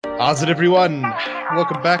How's it, everyone?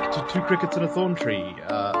 Welcome back to Two Crickets and a Thorn Tree.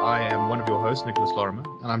 I am one of your hosts, Nicholas Lorimer,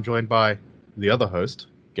 and I'm joined by the other host,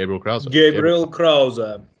 Gabriel Krause. Gabriel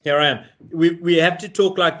Krause. Here I am. We have to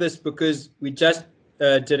talk like this because we just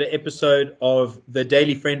did an episode of the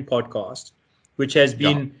Daily Friend podcast, which has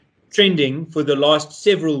been trending for the last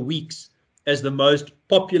several weeks as the most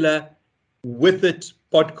popular with it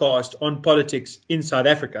podcast on politics in South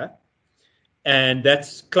Africa, and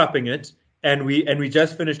that's clapping it. And we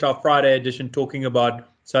just finished our Friday edition talking about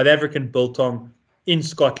South African biltong in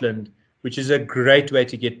Scotland, which is a great way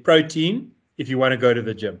to get protein if you want to go to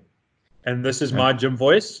the gym. And this is my gym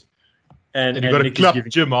voice. And you got to clap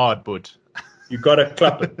gym hard, bud. You got to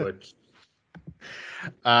clap it, bud.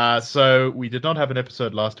 So we did not have an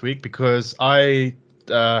episode last week because I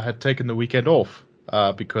had taken the weekend off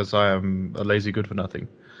because I am a lazy good for nothing.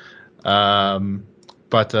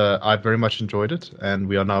 But I very much enjoyed it, and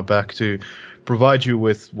we are now back to provide you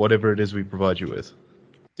with whatever it is we provide you with.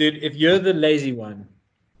 Dude, if you're the lazy one,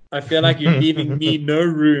 I feel like you're leaving me no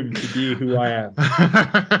room to be who I am.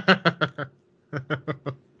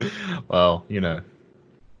 Well, you know,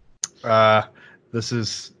 this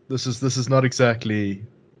is not exactly.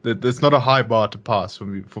 It's not a high bar to pass for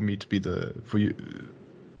me to be the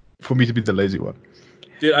lazy one.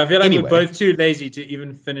 Dude, I feel like we're both too lazy to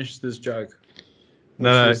even finish this joke.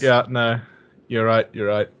 No, you're right.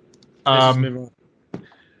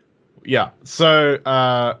 Yeah. So,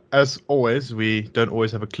 as always, we don't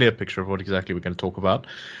always have a clear picture of what exactly we're going to talk about.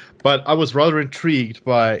 But I was rather intrigued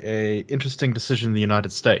by a interesting decision in the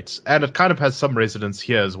United States, and it kind of has some resonance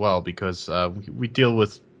here as well because we deal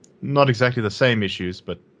with not exactly the same issues,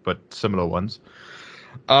 but similar ones.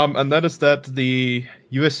 And that is that the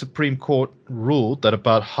U.S. Supreme Court ruled that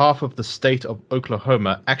about half of the state of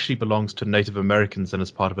Oklahoma actually belongs to Native Americans and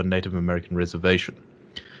is part of a Native American reservation.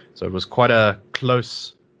 So it was quite a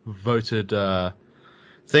close voted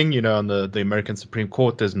thing. You know, on the American Supreme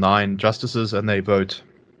Court, there's 9 justices, and they vote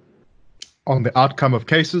on the outcome of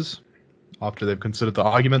cases after they've considered the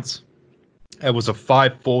arguments. It was a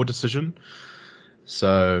 5-4 decision.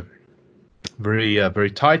 So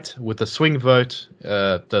very tight with the swing vote.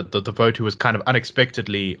 The vote who was kind of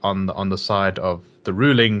unexpectedly on the side of the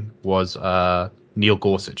ruling was Neil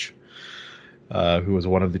Gorsuch, who was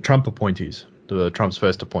one of the Trump appointees, Trump's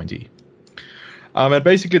first appointee. And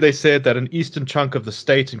basically they said that an eastern chunk of the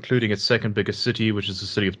state, including its second biggest city, which is the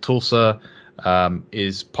city of Tulsa,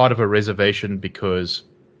 is part of a reservation because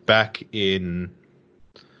back in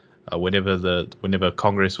whenever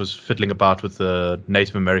Congress was fiddling about with the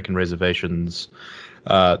Native American reservations,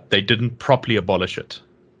 they didn't properly abolish it.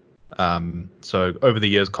 So over the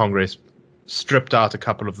years, Congress stripped out a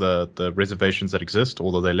couple of the reservations that exist,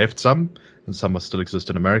 although they left some, and some still exist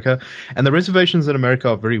in America. And the reservations in America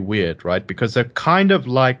are very weird, right? Because they're kind of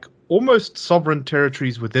like almost sovereign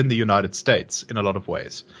territories within the United States in a lot of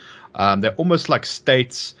ways. They're almost like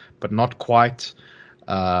states, but not quite.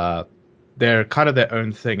 They're kind of their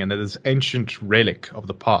own thing, and they're this ancient relic of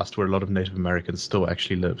the past where a lot of Native Americans still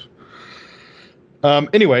actually live.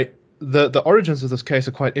 Anyway, the origins of this case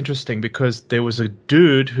are quite interesting because there was a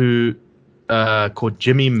dude who called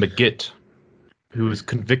Jimmy McGitt who was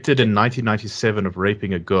convicted in 1997 of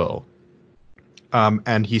raping a girl.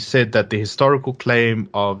 And he said that the historical claim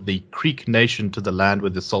of the Creek Nation to the land where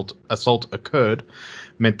the assault occurred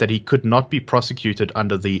meant that he could not be prosecuted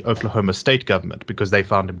under the Oklahoma state government because they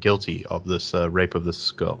found him guilty of this rape of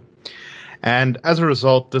this girl. And as a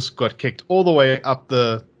result, this got kicked all the way up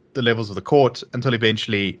the levels of the court until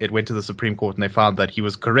eventually it went to the Supreme Court, and they found that he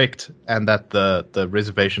was correct and that the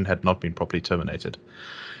reservation had not been properly terminated.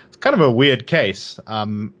 It's kind of a weird case,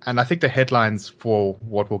 and I think the headlines for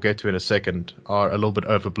what we'll get to in a second are a little bit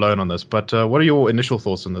overblown on this. But what are your initial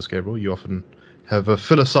thoughts on this, Gabriel? You often have a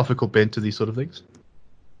philosophical bent to these sort of things.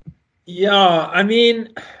 Yeah, I mean,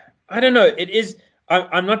 I don't know. It is.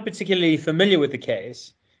 I'm not particularly familiar with the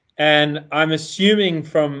case, and I'm assuming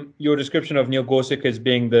from your description of Neil Gorsuch as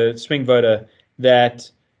being the swing voter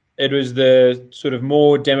that it was the sort of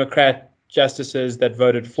more Democrat justices that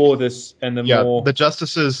voted for this, and the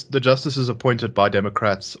justices appointed by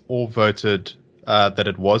Democrats all voted that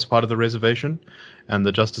it was part of the reservation, and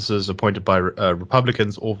the justices appointed by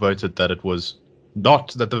Republicans all voted that it was not,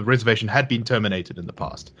 that the reservation had been terminated in the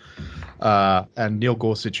past. And Neil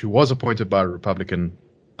Gorsuch, who was appointed by a Republican,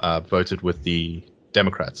 voted with the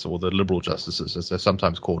Democrats, or the liberal justices, as they're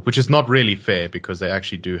sometimes called, which is not really fair because they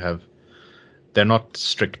actually they're not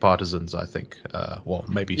strict partisans, I think. Well,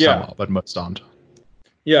 maybe some are, but most aren't.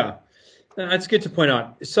 Yeah, that's good to point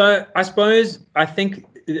out. So I think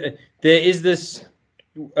there is this,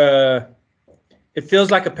 it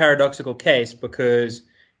feels like a paradoxical case because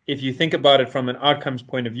if you think about it from an outcomes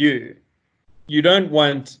point of view, you don't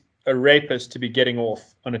want a rapist to be getting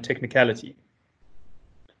off on a technicality.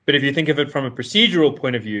 But if you think of it from a procedural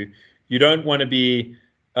point of view, you don't want to be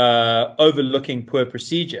overlooking poor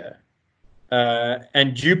procedure.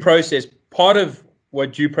 And due process, part of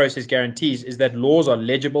what due process guarantees is that laws are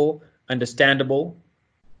legible, understandable,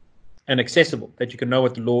 and accessible, that you can know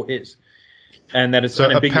what the law is. And that it's so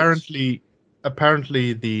unambiguous.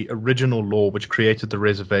 Apparently the original law which created the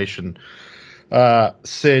reservation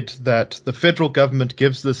said that the federal government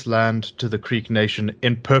gives this land to the Creek Nation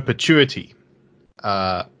in perpetuity,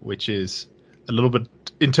 which is a little bit,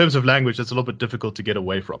 in terms of language, that's a little bit difficult to get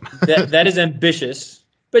away from. that is ambitious,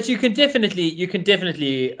 but you can definitely.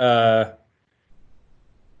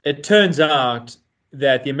 It turns out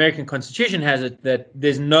that the American Constitution has it that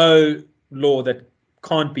there's no law that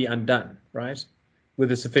can't be undone, right?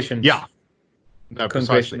 With a sufficient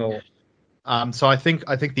congressional. So I think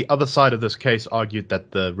the other side of this case argued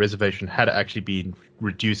that the reservation had actually been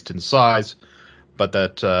reduced in size, but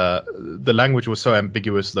that the language was so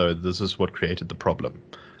ambiguous, though, this is what created the problem.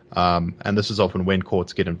 And this is often when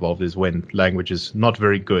courts get involved, is when language is not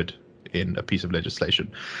very good in a piece of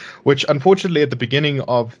legislation, which unfortunately at the beginning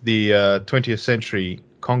of the 20th century,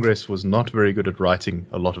 Congress was not very good at writing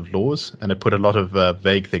a lot of laws, and it put a lot of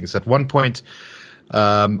vague things. At one point,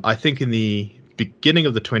 I think in the beginning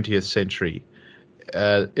of the 20th century,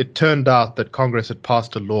 it turned out that Congress had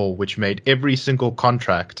passed a law which made every single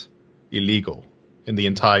contract illegal in the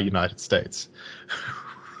entire United States.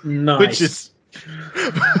 Nice. Which is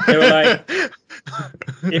they were like,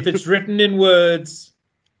 if it's written in words,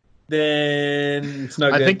 then it's no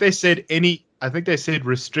good. I think they said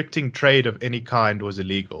restricting trade of any kind was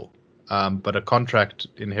illegal. But a contract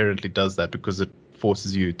inherently does that because it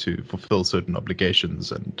forces you to fulfill certain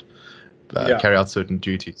obligations and carry out certain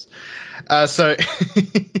duties. So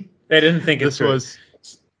they didn't think this was,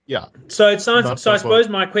 yeah. So it sounds. I suppose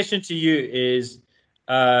my question to you is,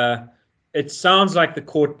 it sounds like the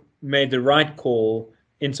court made the right call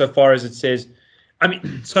insofar as it says. I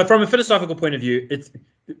mean, so from a philosophical point of view,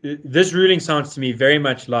 this ruling sounds to me very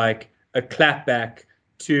much like a clapback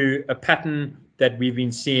to a pattern that we've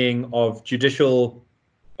been seeing of judicial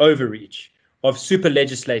overreach, of super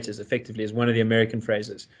legislators, effectively, is one of the American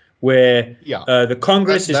phrases, where the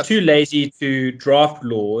Congress is too lazy to draft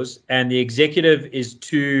laws and the executive is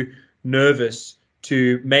too nervous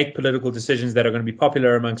to make political decisions that are going to be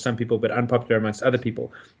popular among some people but unpopular amongst other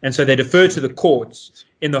people. And so they defer to the courts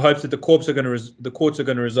in the hopes that the courts are going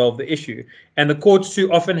to resolve the issue. And the courts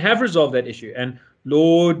too often have resolved that issue. And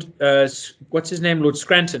Lord, what's his name? Lord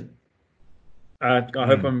Scranton. I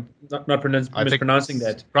hope I'm not mispronouncing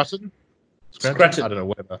that. Scranton? I don't know,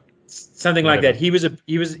 whatever. Something like that. He was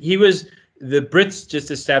the Brits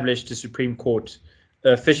just established the Supreme Court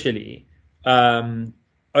officially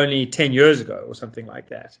only 10 years ago or something like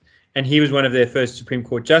that. And he was one of their first Supreme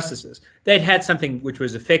Court justices. They'd had something which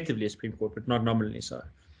was effectively a Supreme Court, but not nominally so.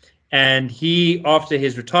 And he, after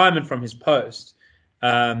his retirement from his post,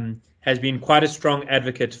 has been quite a strong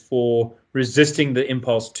advocate for resisting the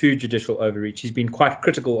impulse to judicial overreach. He's been quite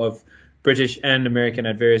critical of British and American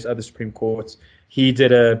and various other Supreme Courts. He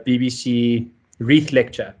did a BBC Reith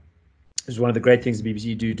lecture. It was one of the great things the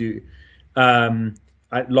BBC do.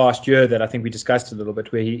 Last year that I think we discussed a little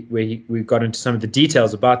bit, where we got into some of the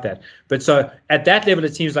details about that. But so at that level,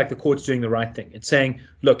 it seems like the court's doing the right thing. It's saying,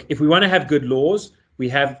 look, if we want to have good laws, we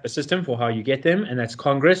have a system for how you get them, and that's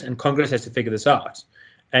Congress, and Congress has to figure this out.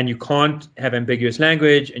 And you can't have ambiguous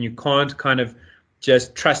language, and you can't kind of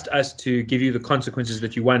just trust us to give you the consequences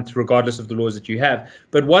that you want, regardless of the laws that you have.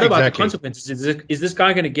 But what about the consequences? Is this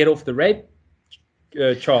guy going to get off the rape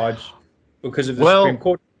charge because of the Supreme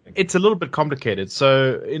Court? It's a little bit complicated.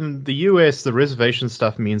 So in the US, the reservation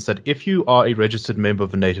stuff means that if you are a registered member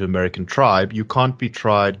of a Native American tribe, you can't be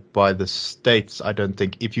tried by the states, I don't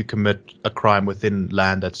think, if you commit a crime within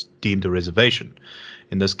land that's deemed a reservation.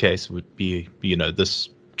 In this case, it would be, this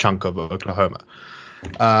chunk of Oklahoma.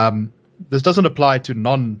 This doesn't apply to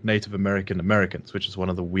non-Native American Americans, which is one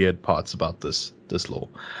of the weird parts about this law.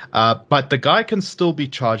 But the guy can still be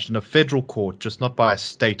charged in a federal court, just not by a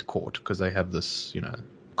state court, because they have this,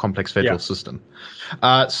 complex federal system.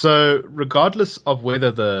 So regardless of whether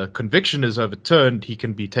the conviction is overturned, he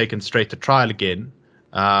can be taken straight to trial again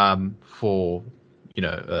for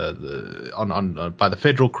by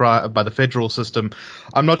the federal system.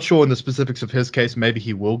 I'm not sure in the specifics of his case. Maybe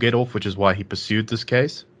he will get off, which is why he pursued this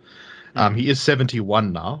case. He is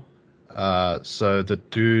 71 now, so the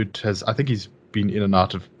dude I think he's been in and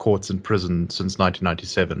out of courts and prison since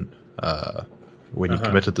 1997 when he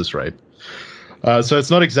committed this rape. So it's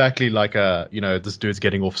not exactly like this dude's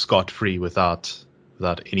getting off scot-free without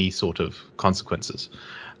any sort of consequences.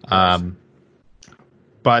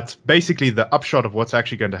 But basically, the upshot of what's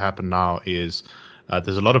actually going to happen now is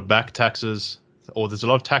there's a lot of back taxes, or there's a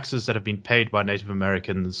lot of taxes that have been paid by Native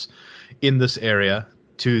Americans in this area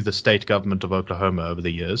to the state government of Oklahoma over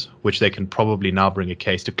the years, which they can probably now bring a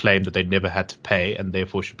case to claim that they never had to pay and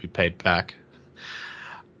therefore should be paid back.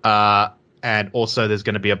 And also there's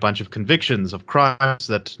going to be a bunch of convictions of crimes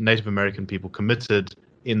that Native American people committed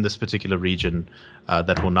in this particular region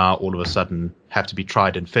that will now all of a sudden have to be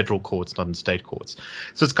tried in federal courts, not in state courts.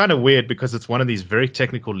 So it's kind of weird because it's one of these very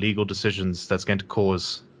technical legal decisions that's going to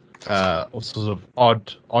cause all sorts of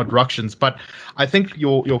odd ructions. But I think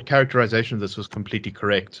your characterization of this was completely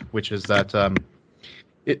correct, which is that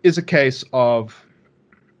it is a case of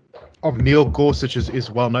Neil Gorsuch is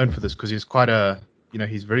well known for this because he's quite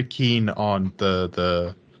he's very keen on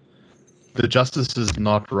the justices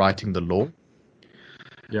not writing the law.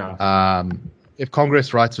 Yeah. If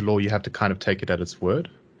Congress writes a law, you have to kind of take it at its word.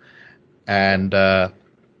 And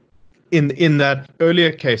in that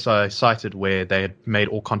earlier case I cited where they had made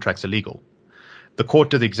all contracts illegal, the court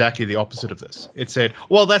did exactly the opposite of this. It said,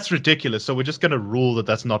 well, that's ridiculous, so we're just going to rule that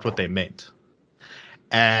that's not what they meant.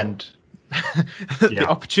 And the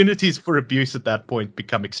opportunities for abuse at that point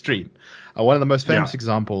become extreme. One of the most famous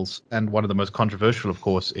examples, and one of the most controversial, of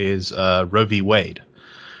course, is Roe v. Wade,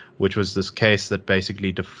 which was this case that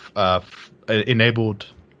basically enabled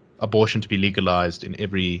abortion to be legalized in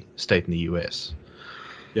every state in the U.S.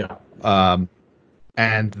 Yeah.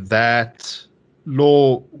 And that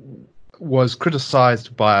law was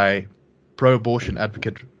criticized by pro-abortion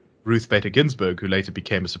advocate Ruth Bader Ginsburg, who later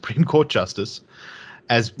became a Supreme Court justice,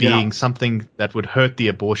 as being something that would hurt the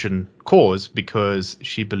abortion cause because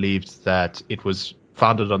she believed that it was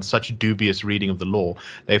founded on such dubious reading of the law.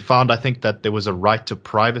 They found, I think, that there was a right to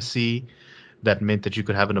privacy that meant that you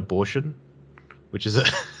could have an abortion, which is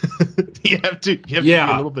you have to be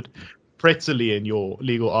a little bit pretzely in your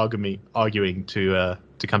legal arguing to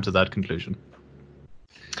come to that conclusion.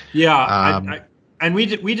 Yeah, and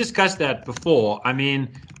we discussed that before. I mean,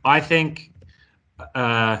 I think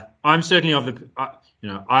I'm certainly of the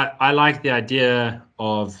I like the idea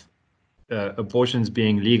of abortions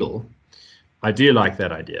being legal. I do like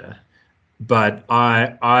that idea, but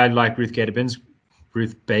I like Ruth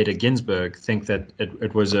Bader Ginsburg think that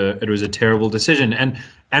it was a terrible decision.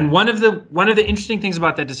 And one of the interesting things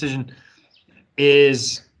about that decision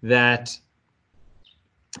is that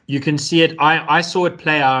you can see it. I saw it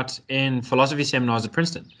play out in philosophy seminars at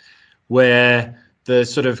Princeton, where the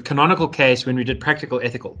sort of canonical case when we did practical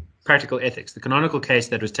ethics, the canonical case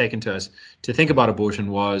that was taken to us to think about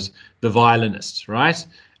abortion was The Violinists, right?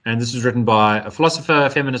 And this was written by a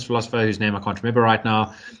feminist philosopher whose name I can't remember right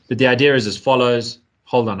now. But the idea is as follows.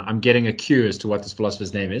 Hold on, I'm getting a cue as to what this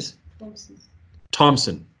philosopher's name is.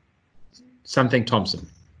 Thompson. Something Thompson.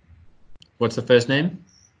 What's the first name?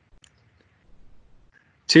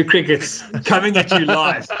 Two crickets coming at you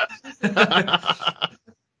live.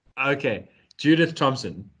 Okay, Judith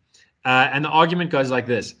Thompson. And the argument goes like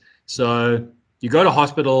this. So you go to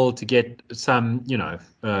hospital to get some,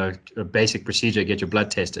 a basic procedure, get your blood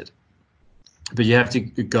tested. But you have to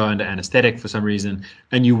go under anesthetic for some reason,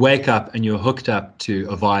 and you wake up and you're hooked up to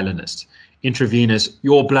a violinist. Intravenous,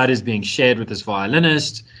 your blood is being shared with this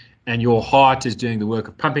violinist, and your heart is doing the work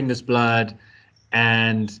of pumping this blood.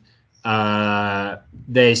 And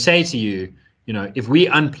they say to you, if we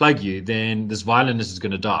unplug you, then this violinist is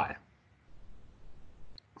going to die.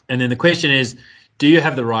 And then the question is, do you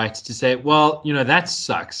have the right to say, well, that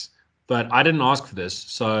sucks, but I didn't ask for this,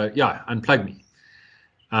 so yeah, unplug me.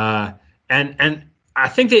 And I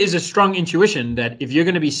think there is a strong intuition that if you're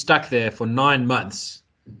going to be stuck there for 9 months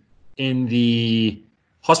in the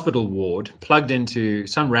hospital ward, plugged into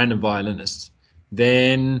some random violinist,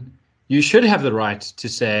 then you should have the right to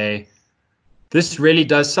say, this really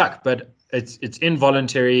does suck, but it's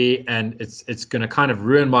involuntary and it's going to kind of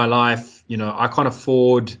ruin my life. I can't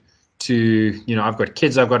afford to, I've got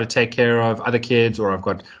kids I've got to take care of, other kids, or I've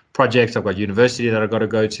got projects, I've got university that I've got to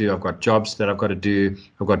go to, I've got jobs that I've got to do,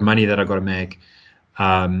 I've got money that I've got to make,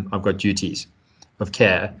 I've got duties of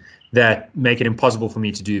care that make it impossible for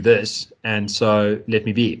me to do this, and so let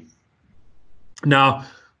me be. Now,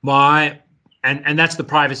 and that's the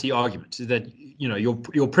privacy argument, is that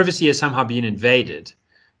your privacy has somehow been invaded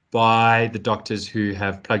by the doctors who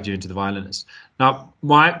have plugged you into the violinist. Now,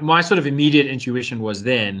 my sort of immediate intuition was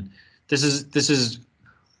then, this is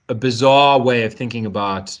a bizarre way of thinking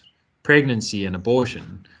about pregnancy and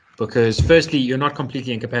abortion, because firstly, you're not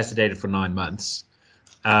completely incapacitated for 9 months.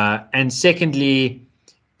 And secondly,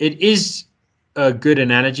 it is a good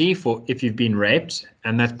analogy for if you've been raped,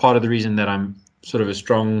 and that's part of the reason that I'm sort of a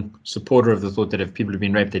strong supporter of the thought that if people have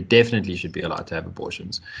been raped, they definitely should be allowed to have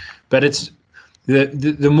abortions. But it's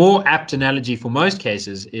the more apt analogy for most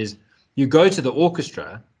cases is you go to the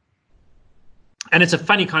orchestra, and it's a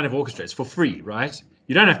funny kind of orchestra. It's for free, right?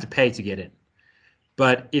 You don't have to pay to get in.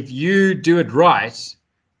 But if you do it right,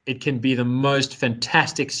 it can be the most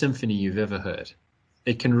fantastic symphony you've ever heard.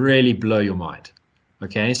 It can really blow your mind.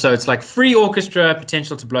 Okay, so it's like free orchestra,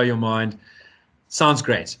 potential to blow your mind. Sounds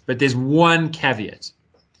great. But there's one caveat.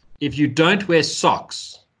 If you don't wear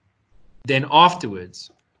socks, then afterwards,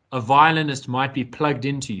 a violinist might be plugged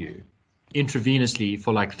into you intravenously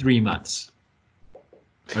for like 3 months.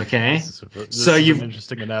 Okay? This is an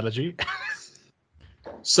interesting analogy.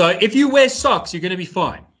 So if you wear socks, you're going to be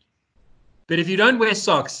fine. But if you don't wear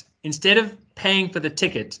socks, instead of paying for the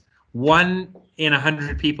ticket, 1 in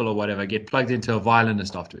 100 people or whatever get plugged into a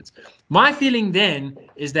violinist afterwards. My feeling then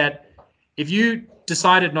is that if you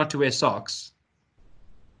decided not to wear socks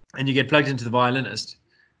and you get plugged into the violinist,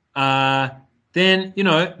 then, you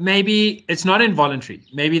know, maybe it's not involuntary.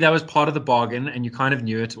 Maybe that was part of the bargain and you kind of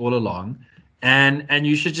knew it all along. And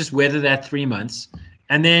you should just weather that 3 months.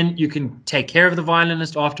 And then you can take care of the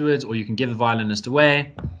violinist afterwards, or you can give the violinist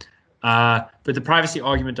away. But the privacy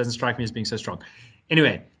argument doesn't strike me as being so strong.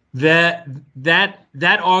 Anyway, that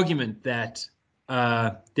argument that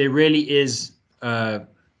there really is,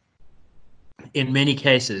 in many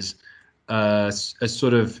cases, a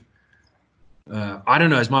sort of, I don't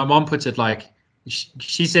know, as my mom puts it, like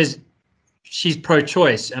she says she's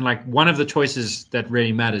pro-choice, and like one of the choices that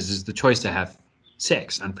really matters is the choice to have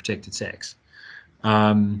sex, unprotected sex.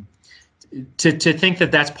 To think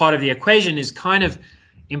that that's part of the equation is kind of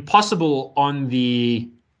impossible on the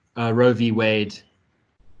Roe v. Wade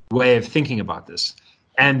way of thinking about this.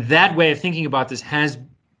 And that way of thinking about this has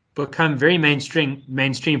become very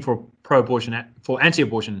mainstream for pro-abortion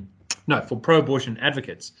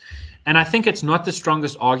advocates. And I think it's not the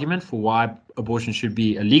strongest argument for why abortion should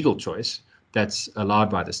be a legal choice that's allowed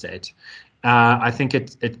by the state. I think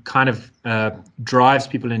it kind of drives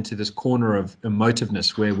people into this corner of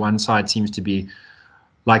emotiveness where one side seems to be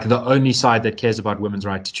like the only side that cares about women's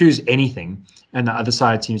right to choose anything, and the other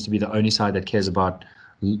side seems to be the only side that cares about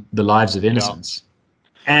the lives of innocents.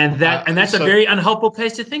 Yeah. And that's a very unhelpful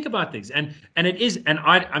place to think about things. And it is. And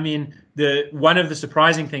I mean, one of the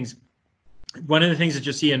things that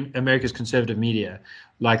you'll see in America's conservative media,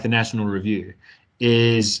 like the National Review,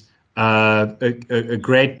 is a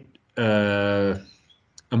great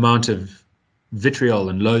amount of vitriol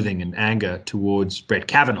and loathing and anger towards Brett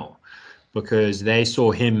Kavanaugh, because they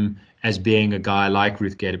saw him as being a guy like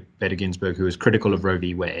Ruth Bader Ginsburg, who was critical of Roe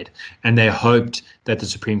v. Wade, and they hoped that the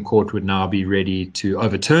Supreme Court would now be ready to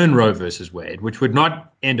overturn Roe versus Wade, which would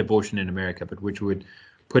not end abortion in America, but which would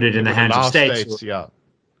put it in the hands of states. Yeah.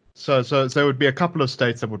 So there would be a couple of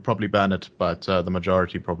states that would probably ban it, but the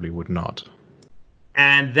majority probably would not.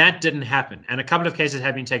 And that didn't happen. And a couple of cases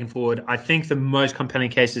have been taken forward. I think the most compelling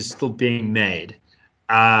case is still being made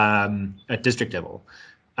at district level.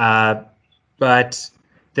 But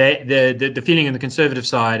the feeling on the conservative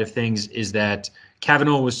side of things is that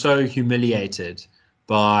Kavanaugh was so humiliated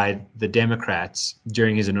by the Democrats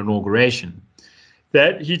during his inauguration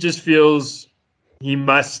that he just feels he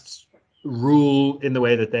must rule in the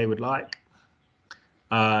way that they would like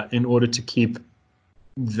in order to keep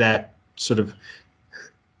that sort of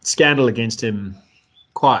scandal against him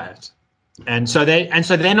quiet. And so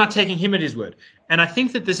they're not taking him at his word. And I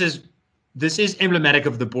think that this is emblematic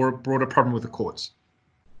of the broader problem with the courts.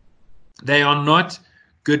 They are not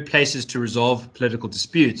good places to resolve political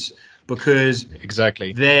disputes because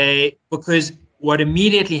what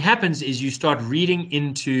immediately happens is you start reading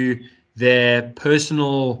into their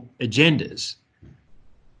personal agendas,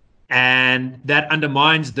 and that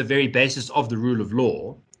undermines the very basis of the rule of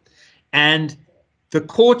law. And the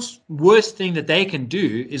court's worst thing that they can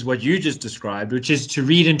do is what you just described, which is to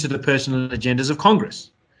read into the personal agendas of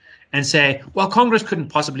Congress and say, well, Congress couldn't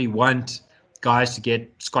possibly want guys to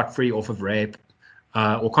get scot-free off of rape,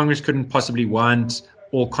 or Congress couldn't possibly want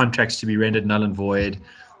all contracts to be rendered null and void,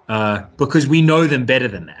 because we know them better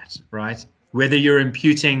than that, right? Whether you're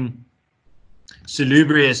imputing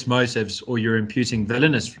salubrious motives or you're imputing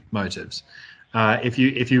villainous motives, if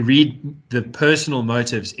you read the personal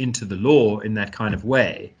motives into the law in that kind of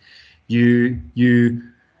way, you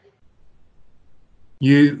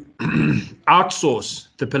outsource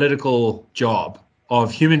the political job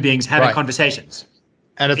of human beings having conversations.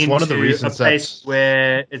 And it's one of the reasons a place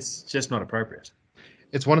where it's just not appropriate.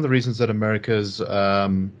 It's one of the reasons that America's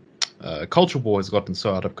culture war has gotten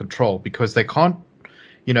so out of control, because they can't,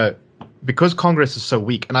 because Congress is so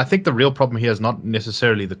weak, and I think the real problem here is not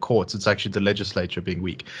necessarily the courts, it's actually the legislature being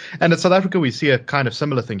weak. And in South Africa, we see a kind of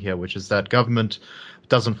similar thing here, which is that government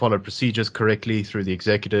doesn't follow procedures correctly through the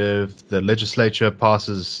executive. The legislature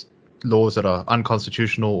passes laws that are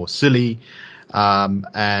unconstitutional or silly,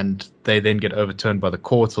 and they then get overturned by the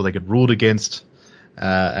courts or they get ruled against.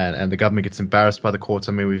 And the government gets embarrassed by the courts.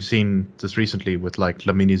 I mean, we've seen this recently with like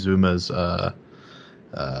Dlamini Zuma's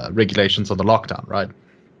regulations on the lockdown, right?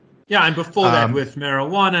 Yeah, and before that with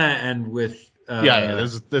marijuana and with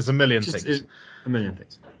there's a million things. A million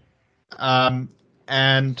things.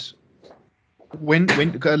 And when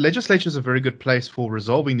legislature is a very good place for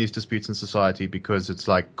resolving these disputes in society, because it's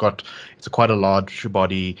quite a large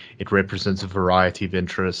body. It represents a variety of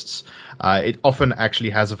interests. It often actually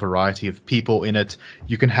has a variety of people in it.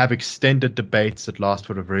 You can have extended debates that last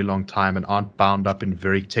for a very long time and aren't bound up in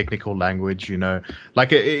very technical language. You know,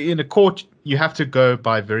 like in a court, you have to go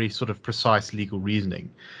by very sort of precise legal reasoning.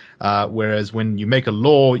 Whereas when you make a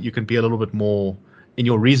law, you can be a little bit more. In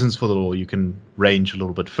your reasons for the law, you can range a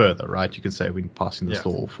little bit further, right? You can say we're passing this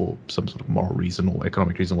law for some sort of moral reason or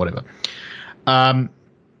economic reason, whatever. And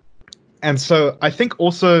so I think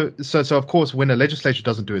also, so of course, when a legislature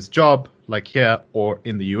doesn't do its job, like here or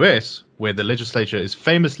in the US, where the legislature is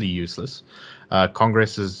famously useless,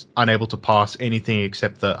 Congress is unable to pass anything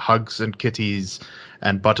except the hugs and kitties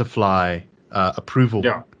and butterfly approval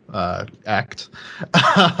act,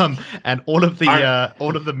 and all of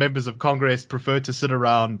the members of Congress prefer to sit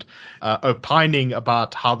around opining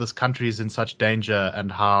about how this country is in such danger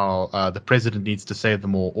and how the president needs to save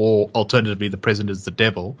them all, or alternatively the president is the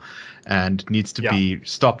devil and needs to be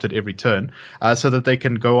stopped at every turn, so that they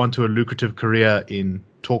can go on to a lucrative career in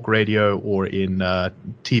talk radio or in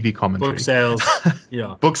TV commentary,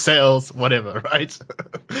 book sales, whatever, right?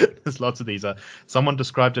 There's lots of these. Someone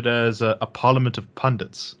described it as a parliament of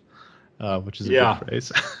pundits. Which is a good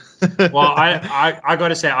phrase. Well, I got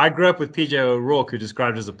to say, I grew up with P.J. O'Rourke, who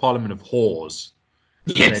described it as a parliament of whores.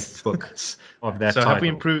 Yes. Book of that so title. Have we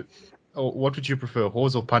improved? Or what would you prefer,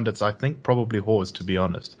 whores or pundits? I think probably whores, to be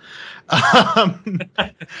honest.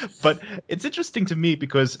 But it's interesting to me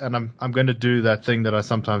because, and I'm going to do that thing that I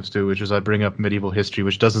sometimes do, which is I bring up medieval history,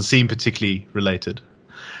 which doesn't seem particularly related.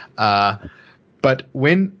 But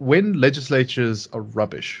when legislatures are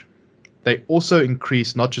rubbish, they also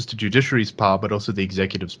increase not just the judiciary's power, but also the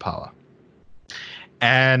executive's power.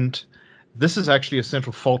 And this is actually a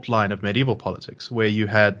central fault line of medieval politics, where you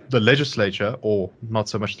had the legislature, or not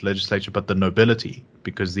so much the legislature, but the nobility,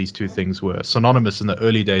 because these two things were synonymous in the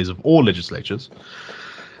early days of all legislatures.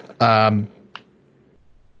 When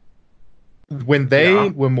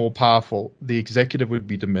they were more powerful, the executive would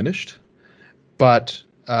be diminished, but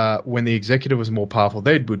when the executive was more powerful,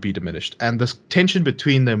 they would be diminished. And this tension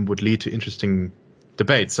between them would lead to interesting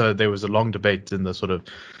debates. So there was a long debate in the sort of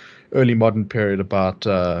early modern period about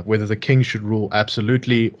whether the king should rule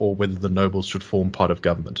absolutely or whether the nobles should form part of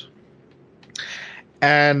government.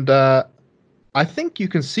 And I think you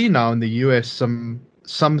can see now in the US some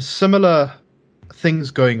similar things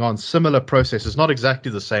going on, similar processes, not exactly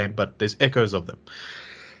the same, but there's echoes of them.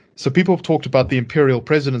 So people have talked about the imperial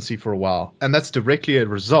presidency for a while, and that's directly a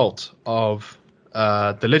result of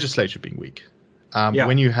the legislature being weak.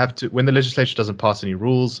 When the legislature doesn't pass any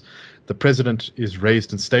rules, the president is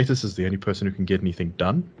raised in status as the only person who can get anything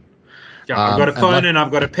done. Yeah, I've got a phone and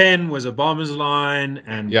I've got a pen was Obama's line,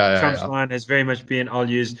 and Trump's line has very much been, I'll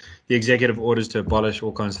use the executive orders to abolish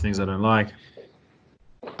all kinds of things I don't like.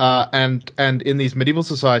 And in these medieval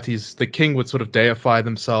societies, the king would sort of deify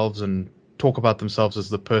themselves and talk about themselves as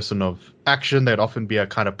the person of action. There'd often be a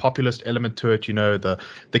kind of populist element to it. You know,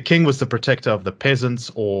 the king was the protector of the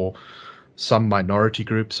peasants or some minority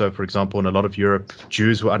group. So, for example, in a lot of Europe,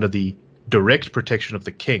 Jews were under the direct protection of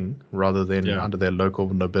the king rather than under their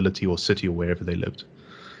local nobility or city or wherever they lived.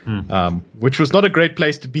 Which was not a great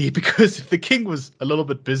place to be, because if the king was a little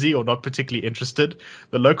bit busy or not particularly interested,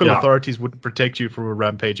 the local authorities wouldn't protect you from a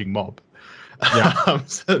rampaging mob.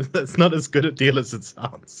 So that's not as good a deal as it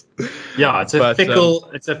sounds. Yeah, it's a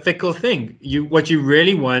fickle thing. What you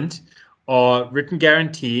really want are written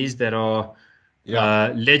guarantees that are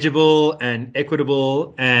legible and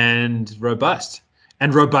equitable and robust,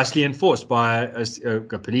 and robustly enforced by a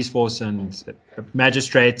police force and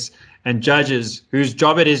magistrates and judges whose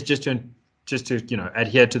job it is just to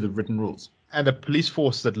adhere to the written rules. And a police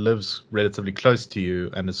force that lives relatively close to you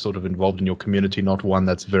and is sort of involved in your community, not one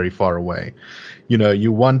that's very far away. You know,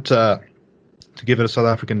 you want, to give it a South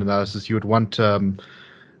African analysis, you would want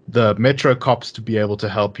the metro cops to be able to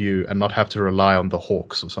help you and not have to rely on the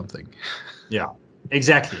Hawks or something. Yeah.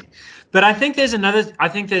 Exactly. But I think there's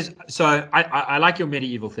I like your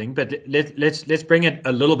medieval thing, but let's bring it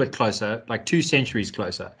a little bit closer, like 2 centuries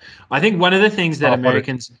closer. I think one of the things that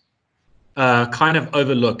Americans kind of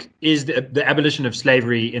overlook is the abolition of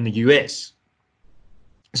slavery in the US.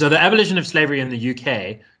 So the abolition of slavery in the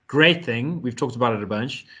UK, great thing. We've talked about it a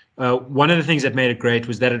bunch. One of the things that made it great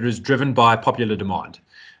was that it was driven by popular demand,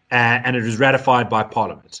 and it was ratified by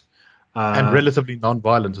Parliament. And relatively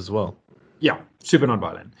non-violent as well. Yeah, super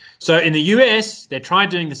nonviolent. So in the US, they tried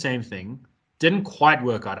doing the same thing, didn't quite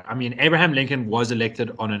work out. I mean, Abraham Lincoln was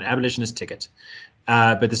elected on an abolitionist ticket,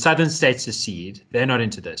 but the southern states secede. They're not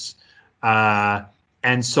into this.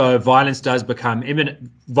 And so violence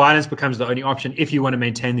becomes the only option if you want to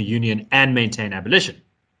maintain the Union and maintain abolition.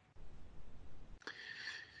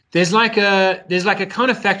 There's like a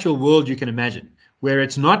counterfactual world you can imagine where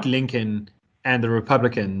it's not Lincoln and the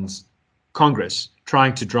Republicans Congress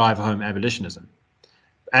trying to drive home abolitionism.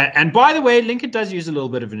 And by the way, Lincoln does use a little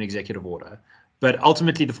bit of an executive order, but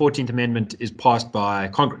ultimately the 14th Amendment is passed by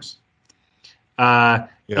Congress.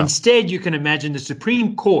 Instead, you can imagine the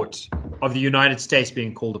Supreme Court of the United States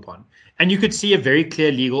being called upon. And you could see a very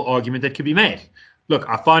clear legal argument that could be made. Look,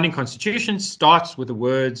 our founding constitution starts with the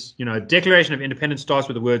words, Declaration of Independence starts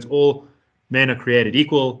with the words, all men are created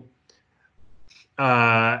equal.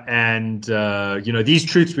 These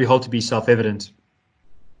truths we hold to be self-evident.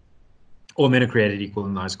 All men are created equal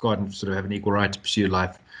in the eyes of God and sort of have an equal right to pursue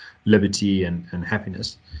life, liberty, and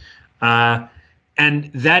happiness. And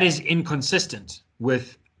that is inconsistent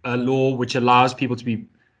with a law which allows people to be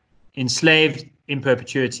enslaved in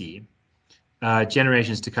perpetuity,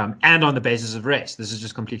 generations to come, and on the basis of race. This is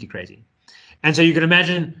just completely crazy. And so you can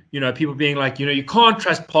imagine, people being like, you can't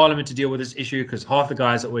trust Parliament to deal with this issue because half the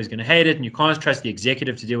guys are always going to hate it, and you can't trust the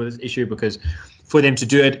executive to deal with this issue because for them to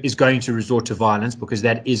do it is going to resort to violence because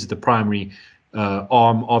that is the primary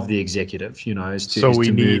arm of the executive,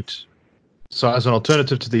 So as an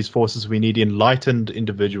alternative to these forces, we need enlightened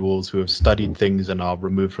individuals who have studied things and are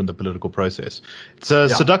removed from the political process. It's a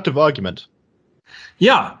seductive argument.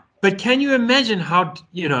 Yeah, but can you imagine how,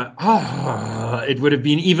 it would have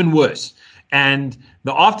been even worse. And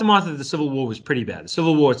the aftermath of the Civil War was pretty bad. The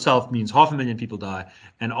Civil War itself means 500,000 people die.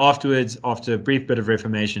 And afterwards, after a brief bit of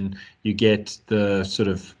reformation, you get the sort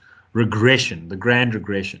of regression, the grand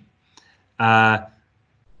regression. And,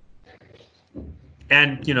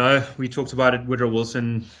 we talked about it, Woodrow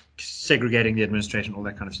Wilson segregating the administration, all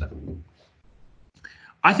that kind of stuff.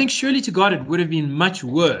 I think surely to God it would have been much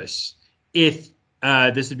worse if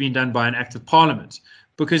this had been done by an act of Parliament,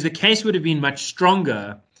 because the case would have been much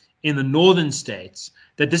stronger in the northern states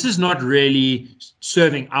that this is not really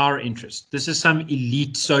serving our interest. This is some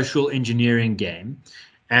elite social engineering game.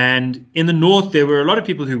 And in the north, there were a lot of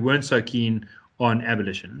people who weren't so keen on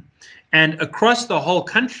abolition. And across the whole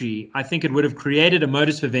country, I think it would have created a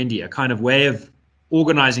modus vivendi, a kind of way of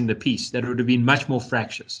organizing the peace that would have been much more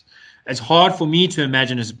fractious. It's hard for me to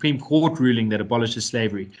imagine a Supreme Court ruling that abolishes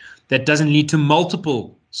slavery that doesn't lead to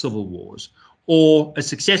multiple civil wars or a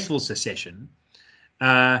successful secession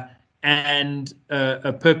and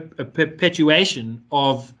a perpetuation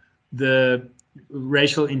of the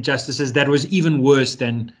racial injustices that was even worse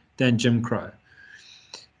than Jim Crow.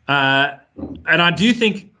 And I do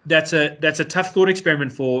think that's a tough thought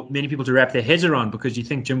experiment for many people to wrap their heads around, because you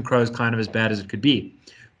think Jim Crow is kind of as bad as it could be.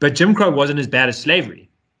 But Jim Crow wasn't as bad as slavery.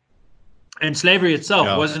 And slavery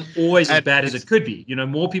itself wasn't always as bad as it could be.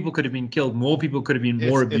 More people could have been killed. More people could have been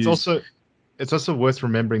more abused. It's also worth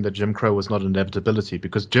remembering that Jim Crow was not an inevitability,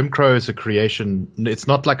 because Jim Crow is a creation. It's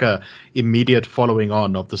not like a immediate following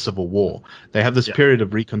on of the Civil War. They have this period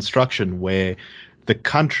of Reconstruction where the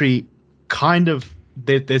country kind of,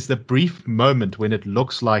 there's the brief moment when it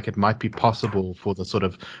looks like it might be possible for the sort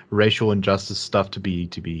of racial injustice stuff to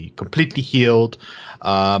be completely healed,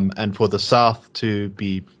 and for the South to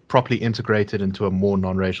be properly integrated into a more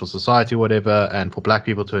non-racial society or whatever, and for black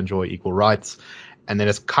people to enjoy equal rights. And then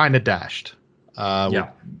it's kind of dashed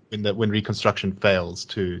when Reconstruction fails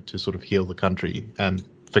to sort of heal the country and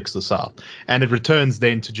fix the South. And it returns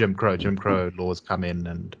then to Jim Crow. Jim Crow laws come in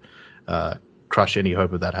and crush any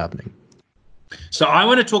hope of that happening. So I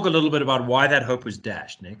want to talk a little bit about why that hope was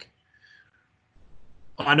dashed, Nick.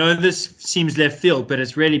 I know this seems left field, but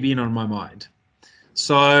it's really been on my mind.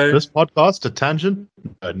 So this podcast, a tangent,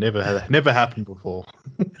 never happened before.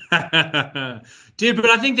 Dude, but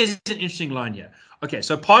I think there's an interesting line here. Okay,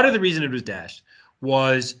 so part of the reason it was dashed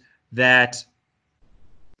was that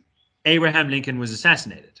Abraham Lincoln was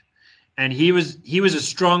assassinated. And he was a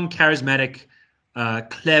strong, charismatic,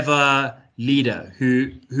 clever leader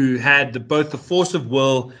who had both the force of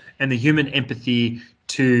will and the human empathy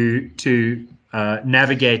to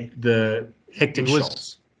navigate the hectic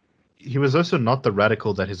shoals. He was also not the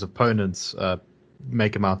radical that his opponents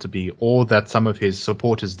make him out to be, or that some of his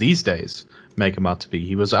supporters these days make him out to be.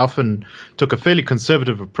 He was often took a fairly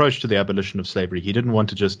conservative approach to the abolition of slavery. He didn't want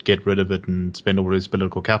to just get rid of it and spend all his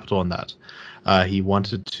political capital on that. He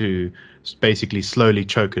wanted to basically slowly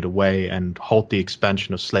choke it away and halt the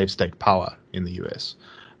expansion of slave state power in the US.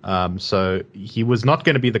 So he was not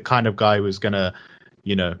going to be the kind of guy who was going to,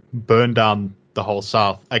 burn down the whole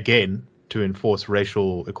South again to enforce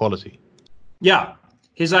racial equality. Yeah.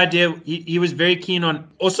 His idea, he was very keen on.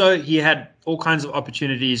 Also, he had all kinds of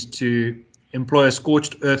opportunities to employ a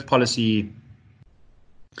scorched earth policy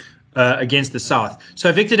against the South.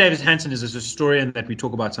 So Victor Davis Hanson is a historian that we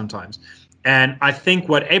talk about sometimes. And I think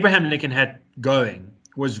what Abraham Lincoln had going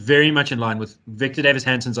was very much in line with Victor Davis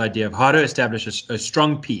Hanson's idea of how to establish a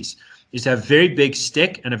strong peace, is to have a very big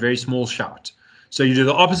stick and a very small shout. So you do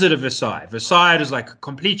the opposite of Versailles. Versailles was like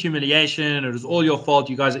complete humiliation. It was all your fault.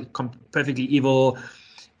 You guys are perfectly evil.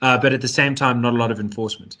 But at the same time, not a lot of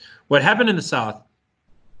enforcement. What happened in the South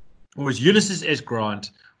was Ulysses S. Grant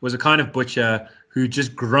was a kind of butcher who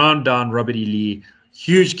just ground down Robert E. Lee,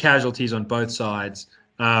 huge casualties on both sides,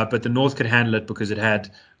 but the North could handle it because it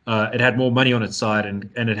had more money on its side and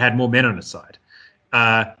it had more men on its side.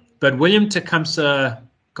 But William Tecumseh,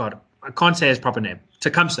 God, I can't say his proper name,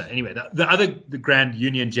 Tecumseh, anyway, the Grand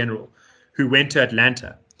Union General who went to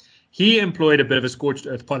Atlanta, he employed a bit of a scorched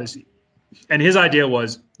earth policy. And his idea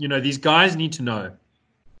was, these guys need to know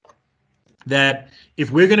that if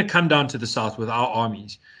we're going to come down to the South with our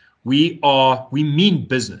armies, we mean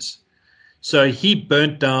business. So he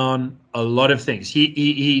burnt down a lot of things.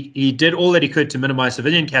 He did all that he could to minimize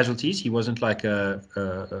civilian casualties. He wasn't like a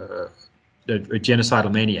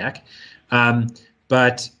genocidal maniac,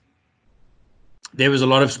 but there was a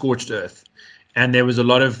lot of scorched earth, and there was a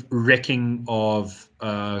lot of wrecking of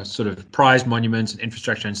sort of prized monuments and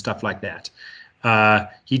infrastructure and stuff like that.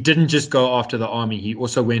 He didn't just go after the army. He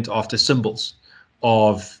also went after symbols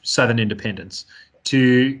of Southern independence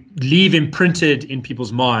to leave imprinted in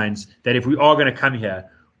people's minds that if we are going to come here,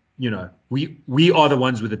 we are the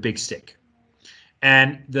ones with a big stick.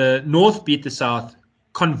 And the North beat the South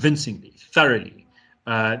convincingly, thoroughly.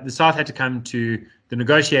 The South had to come to the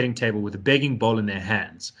negotiating table with a begging bowl in their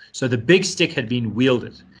hands. So the big stick had been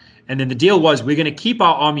wielded. And then the deal was, we're going to keep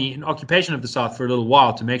our army in occupation of the South for a little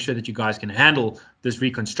while to make sure that you guys can handle this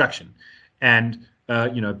reconstruction. And,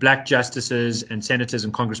 black justices and senators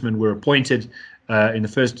and congressmen were appointed in the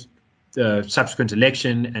first subsequent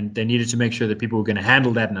election, and they needed to make sure that people were going to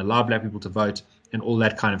handle that and allow black people to vote and all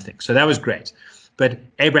that kind of thing. So that was great. But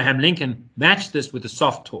Abraham Lincoln matched this with a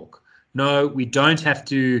soft talk. No, we don't have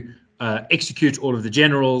to execute all of the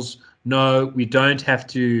generals. No, we don't have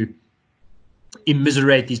to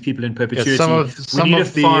immiserate these people in perpetuity.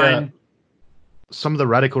 Some of the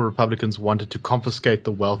radical Republicans wanted to confiscate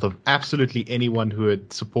the wealth of absolutely anyone who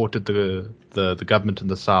had supported the government in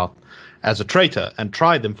the South as a traitor and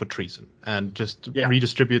try them for treason, and just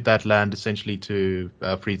redistribute that land essentially to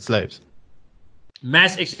freed slaves.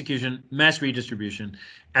 Mass execution, mass redistribution.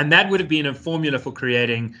 And that would have been a formula for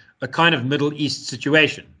creating a kind of Middle East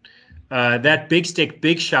situation. That big stick,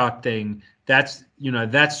 big shout thing, that's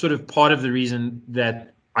sort of part of the reason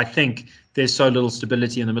that I think there's so little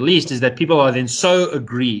stability in the Middle East, is that people are then so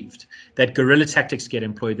aggrieved that guerrilla tactics get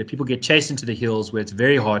employed, that people get chased into the hills where it's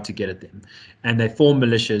very hard to get at them, and they form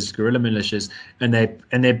militias, guerrilla militias, and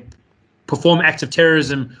they perform acts of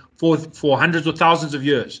terrorism for hundreds or thousands of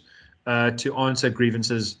years to answer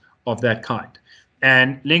grievances of that kind.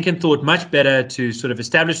 And Lincoln thought much better to sort of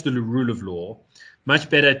establish the rule of law, much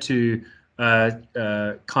better to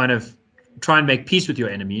kind of try and make peace with your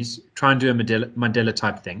enemies, try and do a Mandela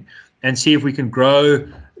type thing, and see if we can grow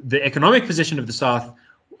the economic position of the South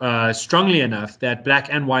strongly enough that black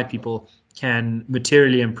and white people can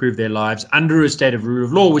materially improve their lives under a state of rule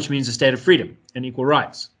of law, which means a state of freedom and equal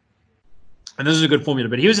rights. And this is a good formula.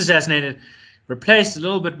 But he was assassinated, replaced a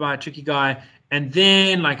little bit by a tricky guy, and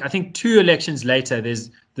then, I think 2 elections later, there's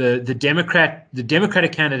the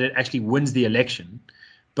Democratic candidate actually wins the election.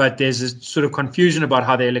 But there's a sort of confusion about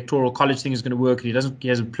how the electoral college thing is going to work. He has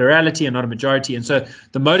a plurality and not a majority. And so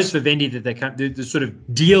the modus vivendi that the sort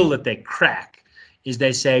of deal that they crack is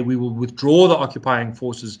they say, we will withdraw the occupying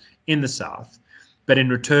forces in the South, but in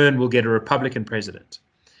return we'll get a Republican president.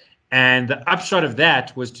 And the upshot of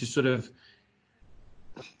that was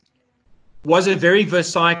a very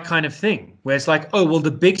Versailles kind of thing, where it's like, oh, well,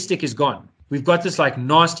 the big stick is gone. We've got this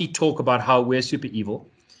nasty talk about how we're super evil.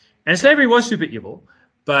 And slavery was super evil.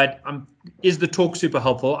 But is the talk super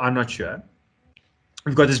helpful? I'm not sure.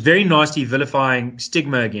 we've got this very nasty, vilifying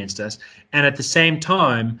stigma against us. And at the same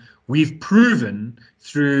time, we've proven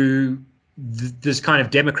through this kind of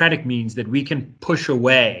democratic means that we can push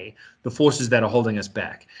away the forces that are holding us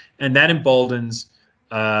back. And that emboldens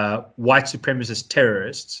white supremacist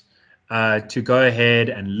terrorists to go ahead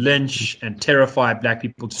and lynch and terrify black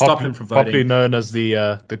people to stop them from voting. Popularly known as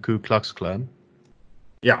the Ku Klux Klan.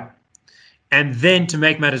 Yeah. And then to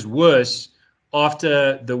make matters worse,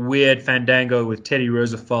 after the weird fandango with Teddy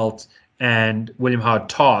Roosevelt and William Howard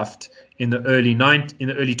Taft in the early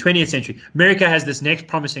 20th century, America has this next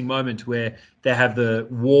promising moment where they have the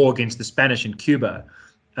war against the Spanish in Cuba,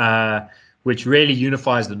 which really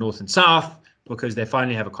unifies the North and South because they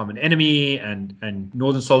finally have a common enemy, and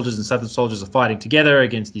Northern soldiers and Southern soldiers are fighting together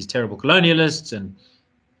against these terrible colonialists, and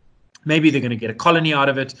maybe they're going to get a colony out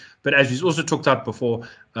of it. But as we've also talked about before,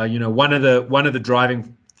 one of the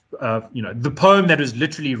driving, the poem that was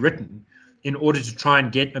literally written in order to try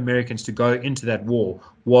and get Americans to go into that war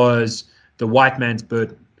was the white man's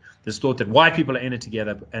burden. This thought that white people are in it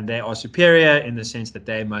together and they are superior in the sense that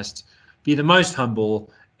they must be the most humble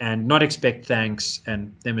and not expect thanks,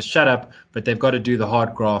 and they must shut up, but they've got to do the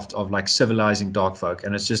hard graft of like civilizing dark folk.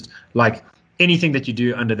 And it's just like anything that you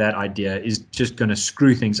do under that idea is just going to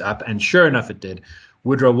screw things up. And sure enough, it did.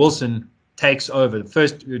 Woodrow Wilson takes over. The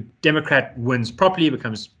first Democrat wins properly,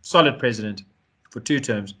 becomes solid president for 2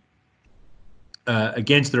 terms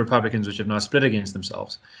against the Republicans, which have now split against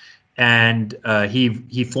themselves. And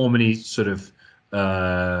he formally sort of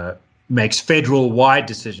makes federal-wide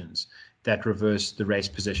decisions that reverse the race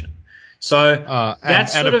position. So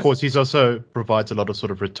and of course, he's also provides a lot of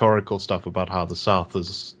sort of rhetorical stuff about how the South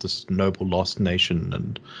is this noble lost nation,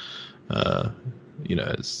 and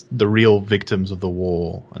it's the real victims of the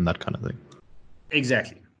war and that kind of thing.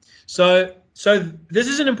 Exactly. So this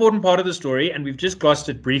is an important part of the story, and we've just glossed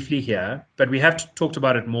it briefly here, but we have talked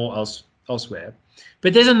about it more elsewhere.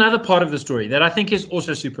 But there's another part of the story that I think is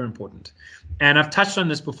also super important. And I've touched on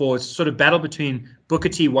this before. It's sort of battle between Booker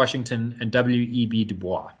T. Washington and W.E.B. Du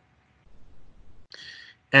Bois.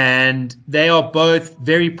 And they are both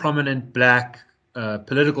very prominent black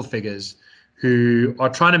political figures who are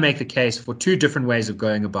trying to make the case for 2 different ways of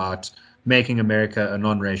going about making America a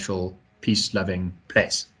non-racial, peace-loving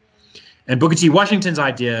place. And Booker T. Washington's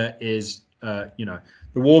idea is,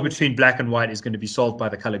 the war between black and white is going to be solved by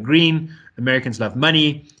the color green. Americans love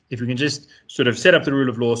money. If we can just sort of set up the rule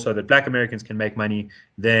of law so that black Americans can make money,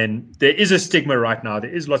 then there is a stigma right now.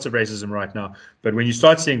 There is lots of racism right now. But when you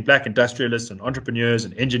start seeing black industrialists and entrepreneurs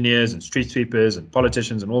and engineers and street sweepers and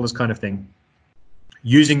politicians and all this kind of thing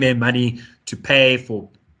using their money to pay for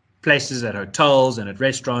places at hotels and at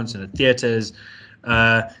restaurants and at theaters,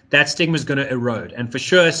 that stigma is going to erode. And for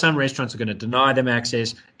sure, some restaurants are going to deny them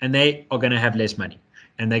access, and they are going to have less money,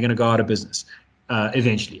 and they're going to go out of business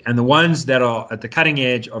eventually. And the ones that are at the cutting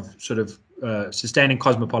edge of sort of sustaining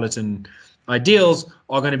cosmopolitan ideals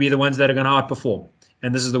are going to be the ones that are going to outperform.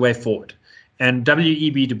 And this is the way forward. And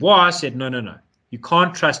W.E.B. Du Bois said, no. You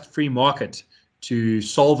can't trust free market to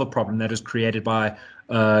solve a problem that is created by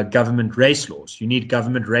government race laws. You need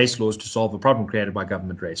government race laws to solve a problem created by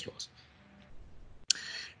government race laws.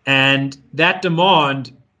 And that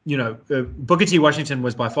demand, Booker T. Washington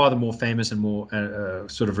was by far the more famous and more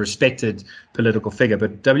sort of respected political figure,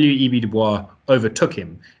 but W.E.B. Du Bois overtook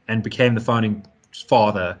him and became the founding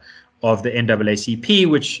father of the NAACP,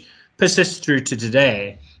 which persists through to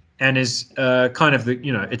today and is kind of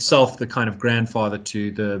itself the kind of grandfather to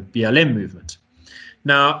the BLM movement.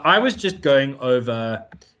 Now, I was just going over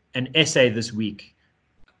an essay this week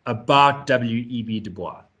about W.E.B. Du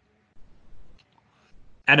Bois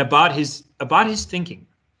and about his thinking.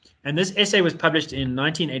 And this essay was published in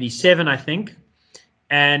 1987, I think,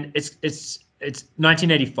 and it's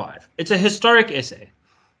 1985. It's a historic essay.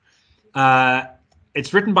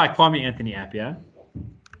 It's written by Kwame Anthony Appiah.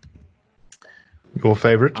 Your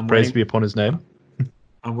favorite, praise be upon his name.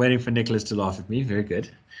 I'm waiting for Nicholas to laugh at me. Very good.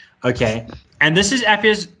 Okay. And this is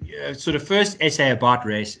Appiah's sort of first essay about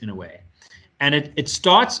race in a way. And it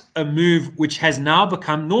starts a move which has now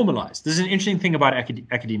become normalized. This is an interesting thing about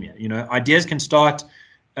academia. Ideas can start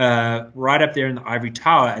right up there in the ivory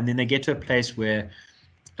tower, and then they get to a place where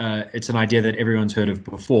it's an idea that everyone's heard of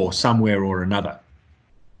before, somewhere or another.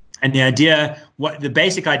 And the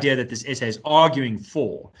basic idea that this essay is arguing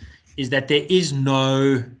for is that there is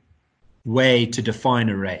no way to define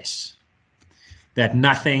a race, that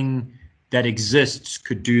nothing that exists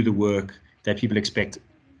could do the work that people expect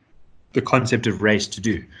the concept of race to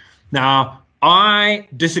do. Now, I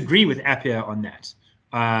disagree with Appiah on that.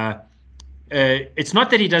 It's not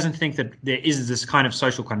that he doesn't think that there is this kind of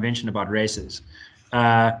social convention about races.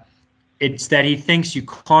 it's that he thinks you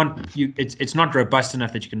can't. It's not robust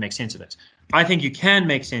enough that you can make sense of it. I think you can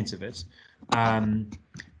make sense of it.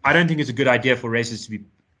 I don't think it's a good idea for races to be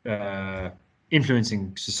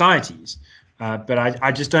influencing societies, but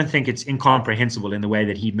I just don't think it's incomprehensible in the way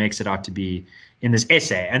that he makes it out to be in this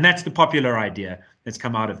essay. And that's the popular idea that's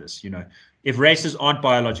come out of this. If races aren't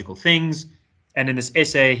biological things, and in this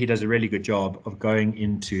essay he does a really good job of going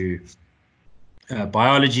into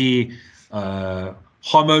biology.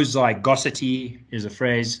 Homozygosity is a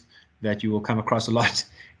phrase that you will come across a lot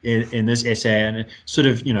in this essay, and it sort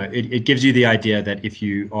of, it gives you the idea that if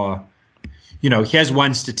you are, here's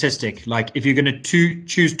one statistic, like if you're going to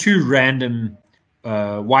choose two random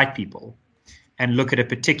white people and look at a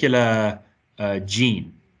particular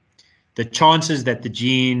gene, the chances that the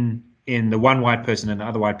gene in the one white person and the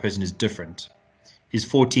other white person is different is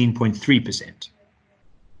 14.3%.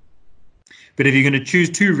 But if you're going to choose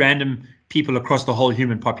two random people across the whole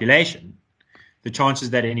human population, the chances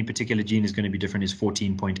that any particular gene is going to be different is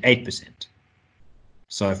 14.8%.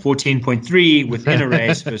 So 14.3 within a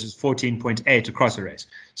race versus 14.8 across a race.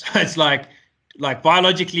 So it's like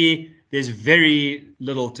biologically, there's very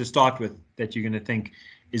little to start with that you're going to think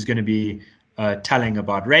is going to be telling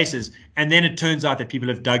about races. And then it turns out that people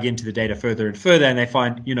have dug into the data further and further, and they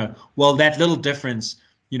find, well, that little difference,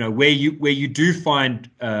 where you do find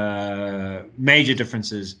major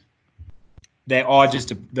differences, they are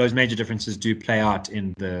just those major differences do play out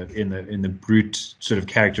in the brute sort of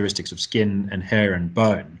characteristics of skin and hair and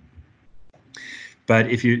bone.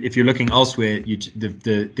 But if you're looking elsewhere,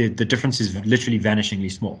 the difference is literally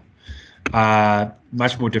vanishingly small.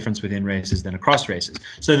 Much more difference within races than across races.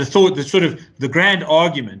 So the grand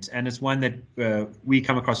argument, and it's one that we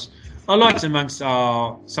come across a lot amongst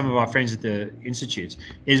some of our friends at the institute,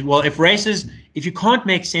 is, well, if you can't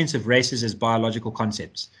make sense of races as biological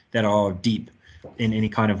concepts that are deep in any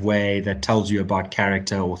kind of way that tells you about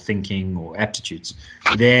character or thinking or aptitudes,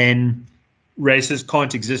 then races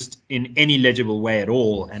can't exist in any legible way at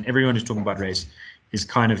all, and everyone who's talking about race is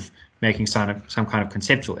kind of making some kind of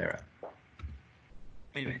conceptual error.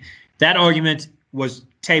 Anyway, that argument was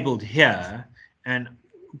tabled here, and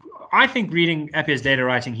I think reading Appier's data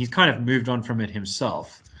writing, he's kind of moved on from it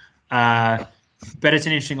himself. But it's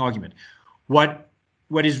an interesting argument.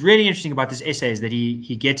 What is really interesting about this essay is that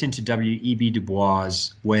he gets into W.E.B. Du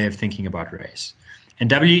Bois' way of thinking about race. And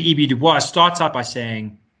W.E.B. Du Bois starts out by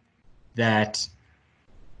saying that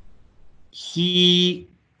he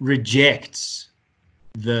rejects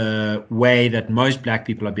the way that most black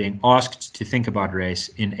people are being asked to think about race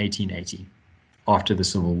in 1880, after the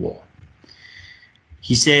Civil War.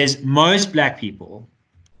 He says most black people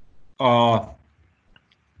are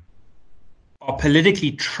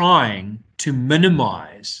politically trying to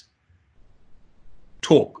minimize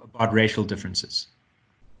talk about racial differences.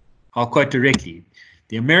 I'll quote directly.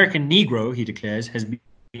 The American Negro, he declares, has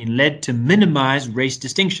been led to minimize race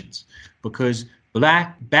distinctions because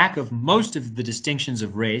back of most of the distinctions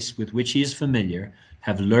of race with which he is familiar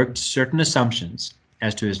have lurked certain assumptions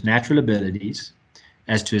as to his natural abilities,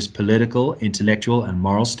 as to his political, intellectual, and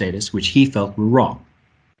moral status, which he felt were wrong.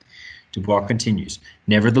 Du Bois continues,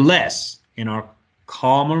 nevertheless, in our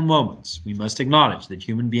calmer moments, we must acknowledge that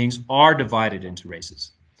human beings are divided into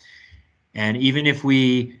races. And even if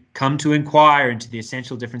we come to inquire into the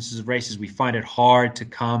essential differences of races, we find it hard to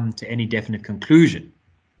come to any definite conclusion.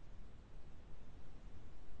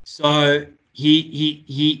 So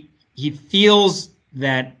he feels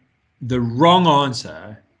that the wrong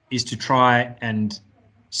answer is to try and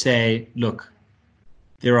say, look,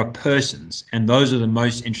 there are persons, and those are the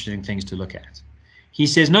most interesting things to look at. He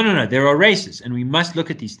says, no, there are races, and we must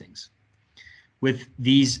look at these things. With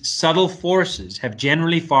these subtle forces have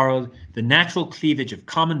generally followed the natural cleavage of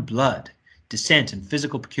common blood, descent, and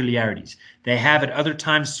physical peculiarities. They have at other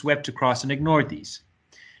times swept across and ignored these.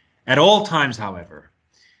 At all times, however,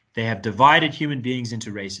 they have divided human beings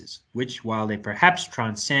into races, which, while they perhaps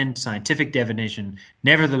transcend scientific definition,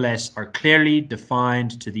 nevertheless are clearly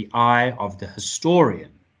defined to the eye of the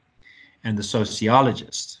historian and the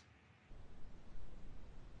sociologist.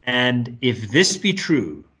 And if this be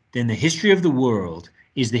true, then the history of the world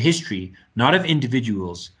is the history not of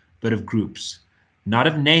individuals, but of groups, not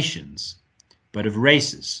of nations, but of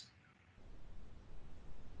races.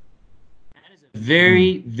 That is a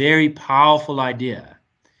very, very powerful idea.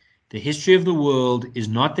 The history of the world is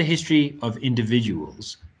not the history of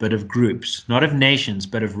individuals, but of groups, not of nations,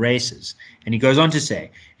 but of races. And he goes on to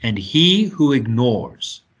say, and he who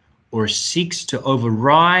ignores or seeks to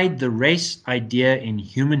override the race idea in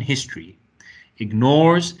human history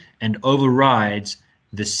ignores and overrides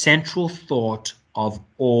the central thought of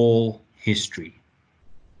all history.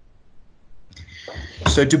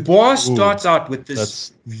 So Du Bois starts out with this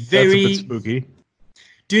that's very a bit spooky.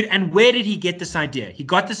 Dude, and where did he get this idea? He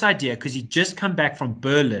got this idea because he'd just come back from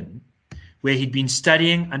Berlin, where he'd been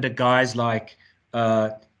studying under guys like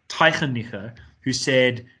Teicheniger, who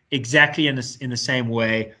said exactly in the same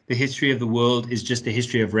way, the history of the world is just the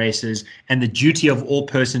history of races, and the duty of all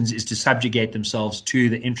persons is to subjugate themselves to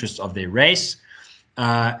the interests of their race.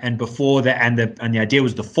 And before that, and the idea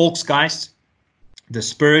was the Volksgeist, the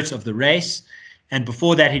spirit of the race. And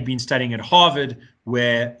before that, he'd been studying at Harvard,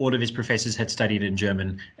 where all of his professors had studied in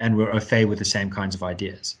German and were au fait with the same kinds of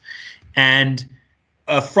ideas. And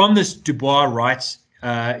from this, Du Bois writes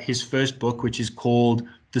his first book, which is called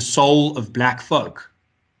The Soul of Black Folk.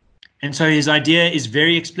 And so his idea is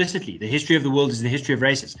very explicitly, the history of the world is the history of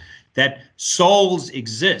races, that souls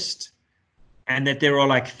exist and that there are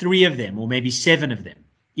like 3 of them or maybe 7 of them,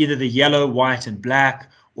 either the yellow, white, and black,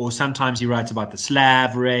 or sometimes he writes about the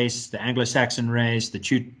Slav race, the Anglo-Saxon race,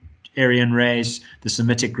 the Aryan race, the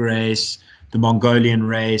Semitic race, the Mongolian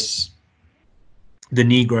race, the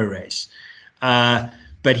Negro race.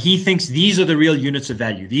 But he thinks these are the real units of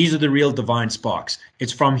value. These are the real divine sparks.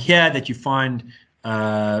 It's from here that you find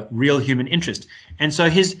real human interest. And so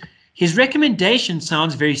his recommendation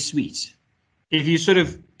sounds very sweet. If you sort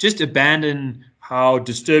of just abandon how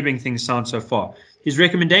disturbing things sound so far, his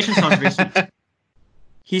recommendation sounds very sweet.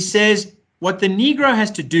 He says what the Negro has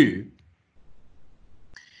to do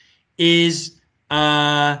is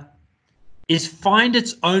find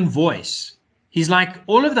its own voice. He's like,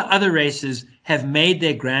 all of the other races have made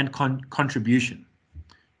their grand contribution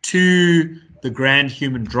to the grand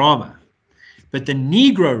human drama. But the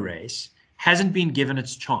Negro race hasn't been given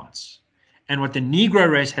its chance. And what the Negro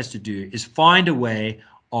race has to do is find a way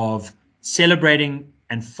of celebrating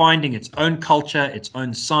and finding its own culture, its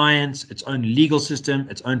own science, its own legal system,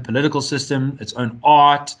 its own political system, its own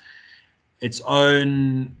art, its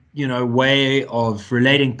own, way of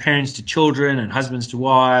relating parents to children and husbands to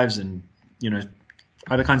wives and,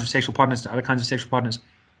 other kinds of sexual partners to other kinds of sexual partners.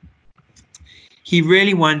 He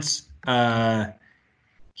really wants to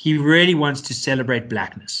celebrate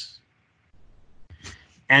blackness.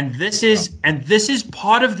 And this is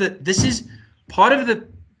part of the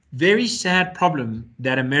very sad problem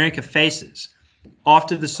that America faces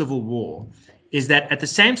after the Civil War, is that at the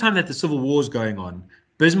same time that the Civil War is going on,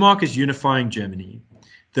 Bismarck is unifying Germany.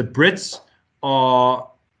 The Brits are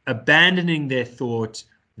abandoning their thought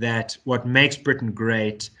that what makes Britain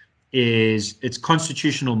great is its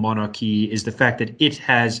constitutional monarchy, is the fact that it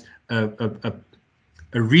has a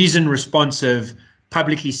reason-responsive,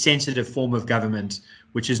 publicly sensitive form of government,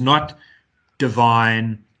 which is not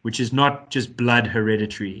divine, which is not just blood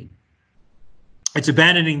hereditary. It's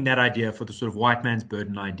abandoning that idea for the sort of white man's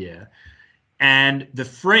burden idea. And the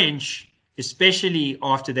French, especially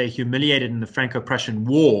after they're humiliated in the Franco-Prussian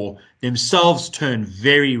War, themselves turn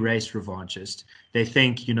very race revanchist. They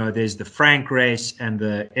think, there's the Frank race and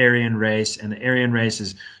the Aryan race, and the Aryan race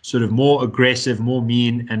is sort of more aggressive, more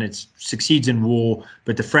mean, and it succeeds in war.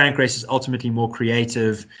 But the Frank race is ultimately more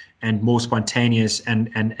creative and more spontaneous,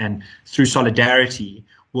 and through solidarity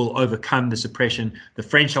will overcome the suppression. The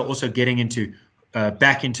French are also getting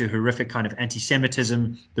back into horrific kind of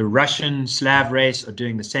anti-Semitism. The Russian Slav race are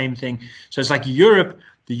doing the same thing. So it's like Europe,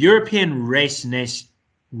 the European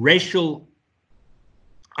racial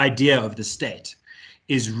idea of the state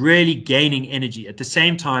is really gaining energy at the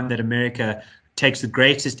same time that America takes the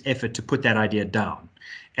greatest effort to put that idea down.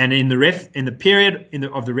 And in the period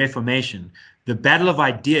of the Reformation, the battle of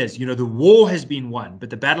ideas, the war has been won, but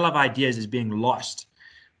the battle of ideas is being lost,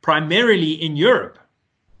 primarily in Europe.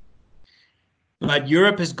 But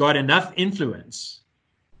Europe has got enough influence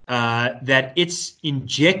that it's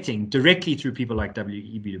injecting directly through people like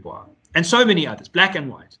W.E.B. Du Bois and so many others, black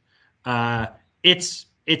and white,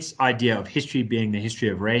 its idea of history being the history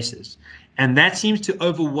of races. And that seems to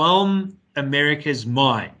overwhelm America's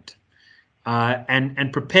mind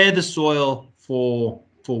and prepare the soil for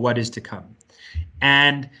what is to come.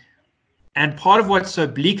 And part of what's so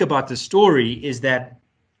bleak about the story is that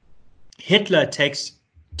Hitler takes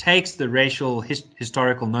the racial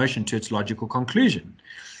historical notion to its logical conclusion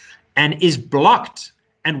and is blocked.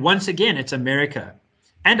 And once again, it's America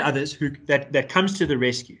and others that comes to the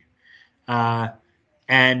rescue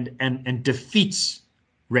and defeats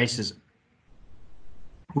racism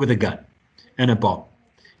with a gun and a bomb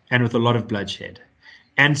and with a lot of bloodshed.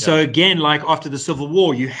 And so again, like after the Civil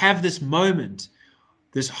War, you have this moment,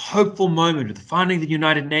 this hopeful moment with the founding of the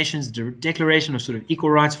United Nations, the declaration of sort of equal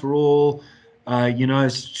rights for all, a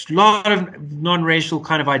lot of non-racial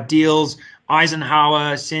kind of ideals.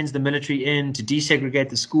 Eisenhower sends the military in to desegregate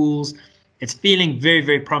the schools. It's feeling very,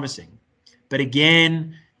 very promising. But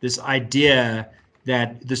again, this idea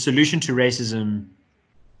that the solution to racism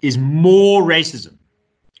is more racism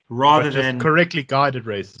rather than correctly guided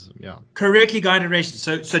racism. Yeah, correctly guided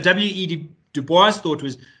racism. So W.E. Du Bois' thought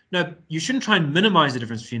was, no, you shouldn't try and minimize the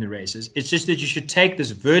difference between the races. It's just that you should take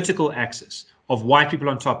this vertical axis of white people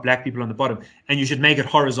on top, black people on the bottom, and you should make it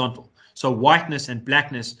horizontal. So whiteness and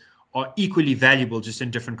blackness are equally valuable, just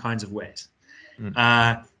in different kinds of ways.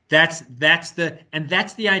 That's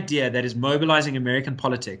the idea that is mobilizing American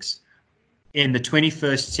politics in the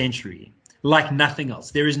 21st century like nothing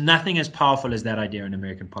else. There is nothing as powerful as that idea in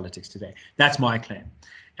American politics today. That's my claim,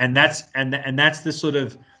 and that's the sort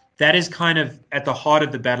of, that is kind of at the heart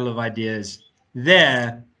of the battle of ideas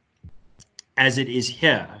there, as it is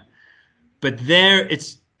here. But there,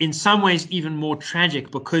 it's in some ways even more tragic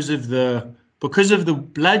because of the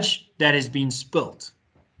blood that has been spilt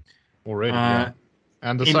already. Yeah.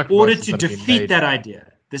 And the in order to defeat that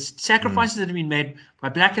idea. The sacrifices that have been made by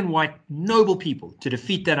black and white noble people to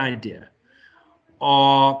defeat that idea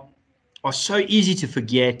are so easy to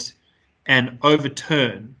forget and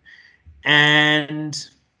overturn. And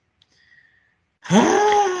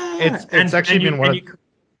it's actually been one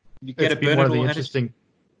of the interesting.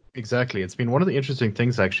 Exactly, it's been one of the interesting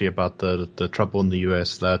things actually about the trouble in the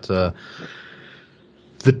US, that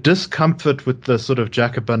the discomfort with the sort of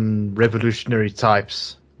Jacobin revolutionary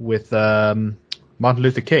types with Martin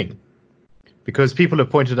Luther King, because people have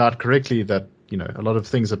pointed out correctly that, you know, a lot of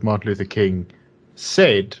things that Martin Luther King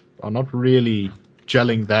said are not really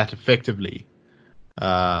gelling that effectively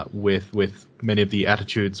with many of the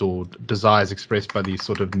attitudes or desires expressed by these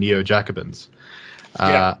sort of neo-Jacobins.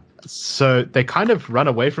 So they kind of run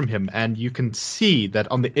away from him, and you can see that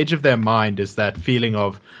on the edge of their mind is that feeling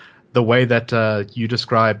of the way that you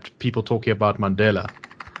described people talking about Mandela.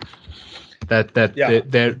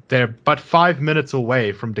 They're but 5 minutes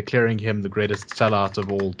away from declaring him the greatest sellout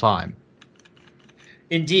of all time.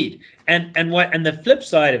 Indeed, and the flip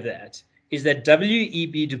side of that is that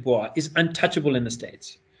W.E.B. Du Bois is untouchable in the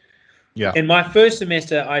States. Yeah. In my first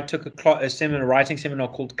semester, I took a writing seminar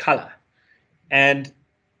called Color, and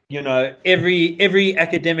you know, every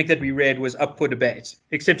academic that we read was up for debate,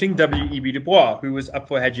 excepting W.E.B. Du Bois, who was up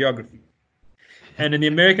for hagiography. And in the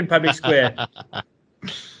American public square,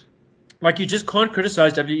 like, you just can't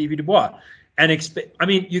criticize W.E.B. Du Bois and expect. I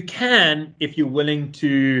mean, you can if you're willing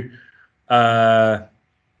to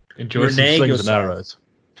enjoy some slings and arrows.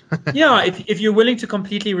 Yeah, if you're willing to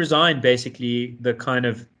completely resign, basically, the kind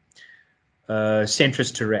of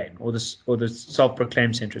centrist terrain or the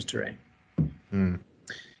self-proclaimed centrist terrain.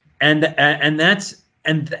 And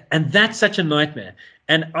that's such a nightmare.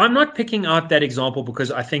 And I'm not picking out that example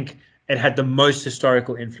because I think it had the most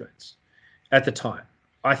historical influence at the time.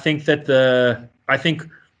 I think that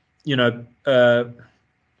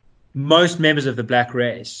most members of the black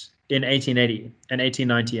race in 1880 and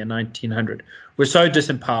 1890 and 1900 were so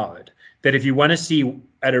disempowered that if you want to see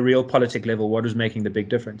at a real politic level what was making the big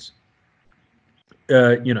difference,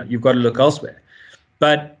 you've got to look elsewhere.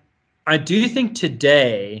 But I do think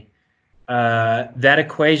today that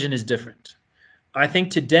equation is different. I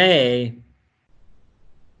think today,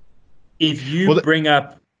 if you bring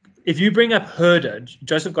up Herder,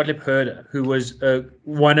 Joseph Gottlieb Herder, who was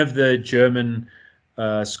one of the German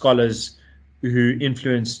scholars who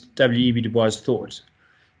influenced W.E.B. Du Bois' thought,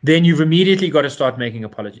 then you've immediately got to start making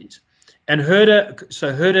apologies. And Herder,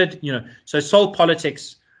 so soul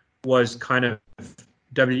politics was kind of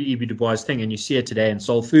W.E.B. Du Bois' thing, and you see it today in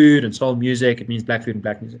soul food and soul music. It means black food and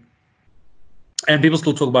black music. And people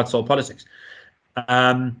still talk about soul politics.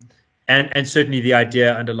 And certainly the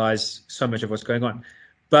idea underlies so much of what's going on.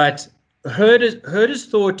 But Herder's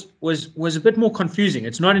thought was a bit more confusing.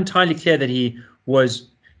 It's not entirely clear that he was,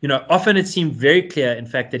 often it seemed very clear, in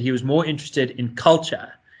fact, that he was more interested in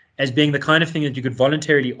culture as being the kind of thing that you could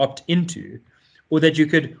voluntarily opt into, or that you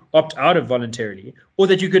could opt out of voluntarily, or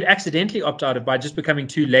that you could accidentally opt out of by just becoming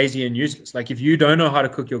too lazy and useless. Like, if you don't know how to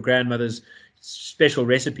cook your grandmother's special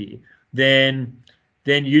recipe, then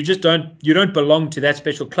you just don't belong to that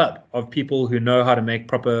special club of people who know how to make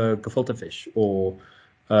proper gefilte fish or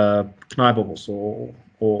knaaibels or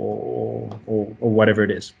whatever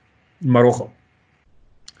it is, marogo.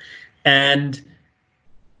 And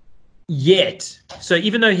yet, so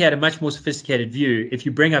even though he had a much more sophisticated view, if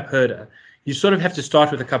you bring up Herder, you sort of have to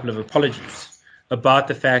start with a couple of apologies about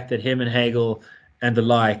the fact that him and Hegel and the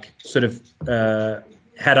like sort of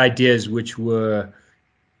had ideas which were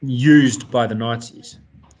used by the Nazis.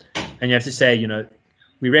 And you have to say,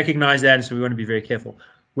 we recognize that, and so we want to be very careful.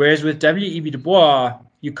 Whereas with W.E.B. Du Bois,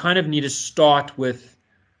 you kind of need to start with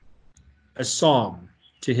a psalm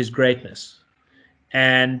to his greatness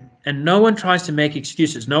and no one tries to make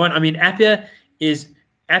excuses. No one. I mean, Appiah is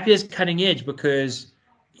cutting edge because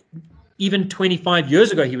even 25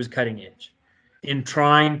 years ago he was cutting edge in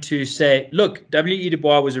trying to say, look, W.E. Du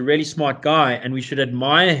Bois was a really smart guy, and we should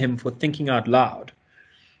admire him for thinking out loud.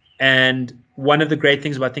 And one of the great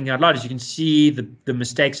things about thinking out loud is you can see the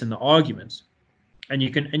mistakes in the arguments, and you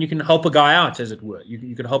can help a guy out, as it were.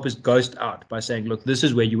 You can help his ghost out by saying, look, this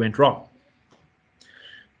is where you went wrong.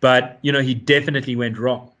 But he definitely went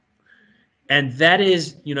wrong, and that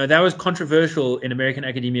was controversial in American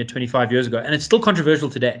academia 25 years ago, and it's still controversial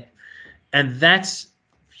today, and that's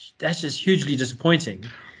just hugely disappointing.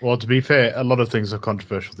 Well, to be fair, a lot of things are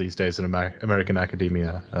controversial these days in American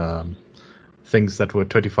academia. Things that were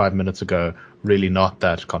 25 minutes ago really not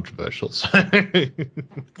that controversial. So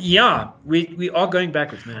yeah, we are going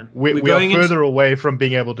backwards, man. We are further away from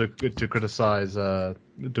being able to criticize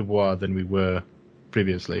Du Bois than we were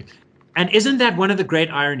previously. And isn't that one of the great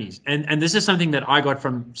ironies? And this is something that I got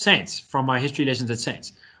from Saints, from my history lessons at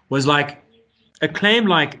Saints, was like a claim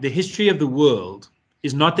like the history of the world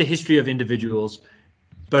is not the history of individuals,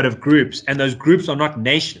 but of groups. And those groups are not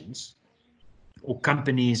nations or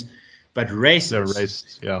companies, but races. They're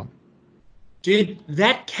races, yeah. Dude,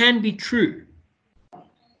 that can be true.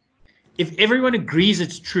 If everyone agrees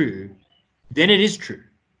it's true, then it is true.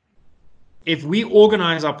 If we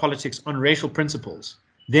organize our politics on racial principles,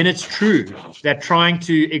 then it's true that trying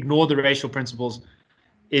to ignore the racial principles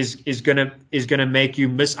is gonna make you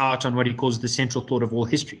miss out on what he calls the central thought of all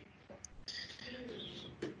history.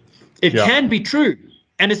 It can be true,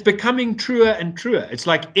 and it's becoming truer and truer. It's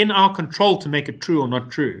like in our control to make it true or not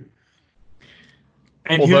true.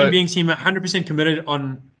 And human beings seem 100% committed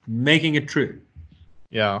on making it true.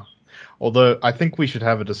 Yeah. Although I think we should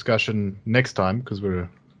have a discussion next time, because we're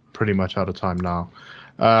pretty much out of time now,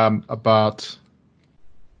 about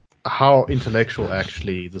how intellectual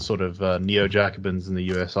actually the sort of neo-Jacobins in the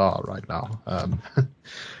US are right now.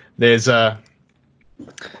 There's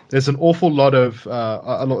an awful lot of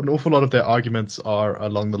their arguments are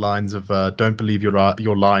along the lines of don't believe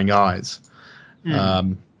your lying eyes.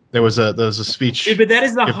 There was a speech. Yeah, but that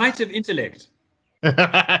is the height of intellect.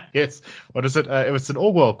 Yes. What is it? It was an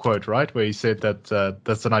Orwell quote, right, where he said that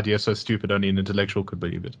that's an idea so stupid only an intellectual could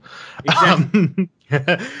believe it. Exactly.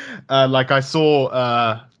 Like I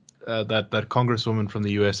saw that Congresswoman from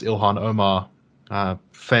the US, Ilhan Omar,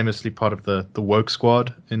 famously part of the woke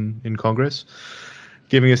squad in Congress,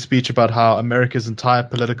 giving a speech about how America's entire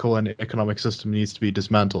political and economic system needs to be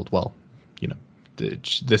dismantled. Well,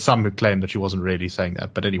 there's some who claim that she wasn't really saying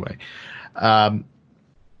that, but anyway,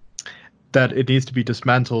 that it needs to be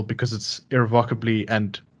dismantled because it's irrevocably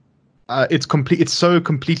and it's so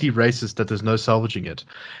completely racist that there's no salvaging it.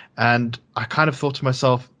 And I kind of thought to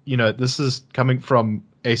myself, this is coming from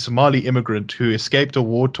a Somali immigrant who escaped a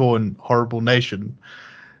war-torn, horrible nation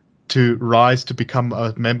to rise to become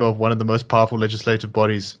a member of one of the most powerful legislative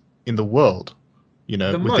bodies in the world,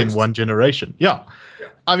 within one generation. Yeah.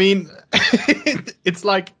 I mean, it's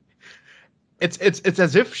like, it's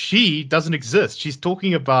as if she doesn't exist. She's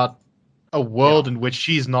talking about a world in which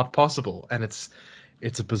she's not possible, and it's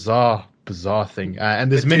a bizarre thing.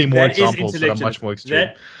 And there's many more examples that are much more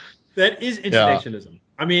extreme. That is intellectualism. Yeah.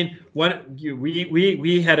 I mean,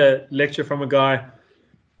 we had a lecture from a guy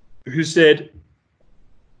who said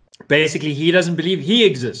basically he doesn't believe he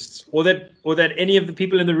exists, or that any of the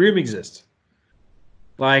people in the room exist.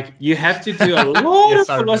 Like, you have to do a lot of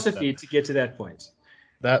philosophy to get to that point.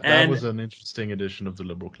 That was an interesting edition of the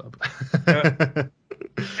Liberal Club.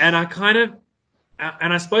 And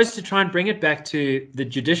I suppose to try and bring it back to the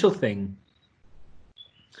judicial thing,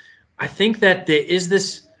 I think that there is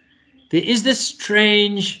this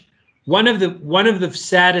strange, one of the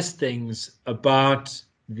saddest things about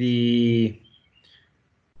the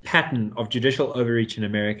pattern of judicial overreach in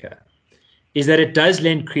America is that it does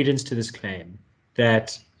lend credence to this claim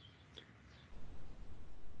that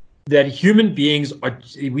human beings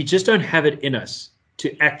we just don't have it in us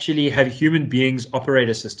to actually have human beings operate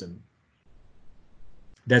a system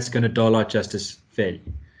that's going to dole out justice fairly.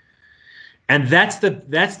 And that's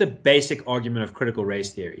the basic argument of critical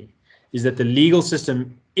race theory, is that the legal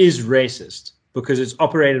system is racist because it's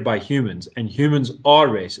operated by humans, and humans are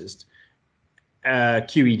racist.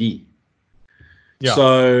 QED. Yeah.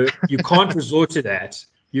 So you can't resort to that.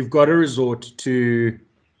 You've got to resort to,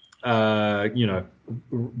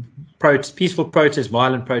 peaceful protests,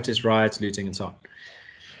 violent protests, riots, looting, and so on.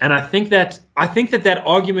 And I think that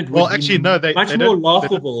argument would be much more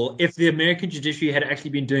laughable if the American judiciary had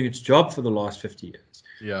actually been doing its job for the last 50 years,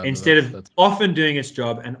 instead of often doing its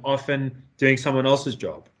job and often doing someone else's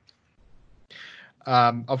job.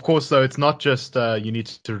 Of course, though, it's not just you need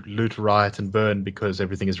to loot, riot, and burn because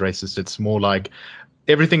everything is racist. It's more like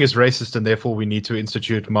everything is racist, and therefore we need to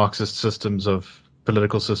institute Marxist systems of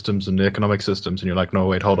political systems and economic systems. And you're like, no,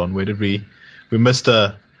 wait, hold on, where did we missed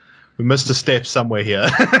a step somewhere here.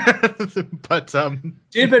 But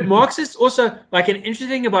dude, but Marxist also, like, an interesting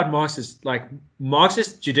thing about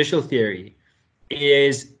Marxist judicial theory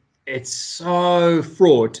is it's so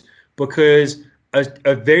fraught because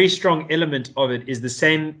a very strong element of it is the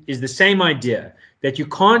same idea that you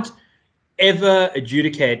can't ever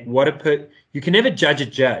adjudicate you can never judge a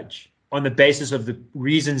judge on the basis of the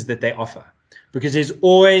reasons that they offer, because there's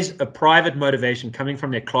always a private motivation coming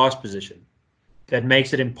from their class position that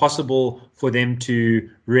makes it impossible for them to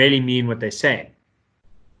really mean what they're saying.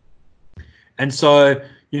 And so,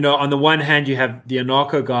 on the one hand, you have the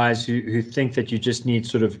anarcho guys who think that you just need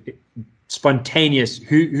sort of spontaneous,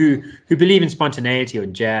 who believe in spontaneity or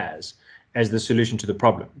jazz as the solution to the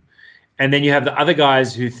problem. And then you have the other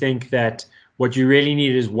guys who think that what you really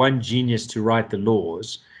need is one genius to write the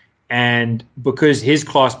laws. And because his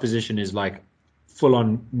class position is like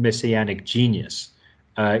full-on messianic genius,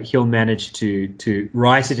 he'll manage to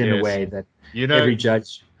write it in a way that every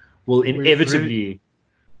judge will inevitably...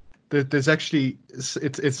 There's actually,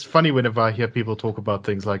 it's funny whenever I hear people talk about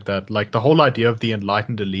things like that. Like the whole idea of the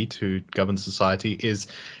enlightened elite who govern society is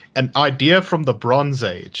an idea from the Bronze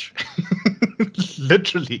Age.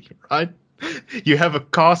 Literally, right? You have a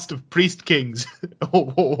caste of priest kings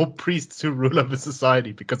or priests who rule over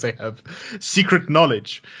society because they have secret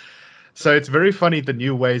knowledge. So it's very funny the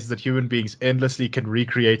new ways that human beings endlessly can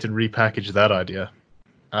recreate and repackage that idea.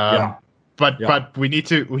 But we need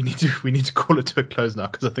to call it to a close now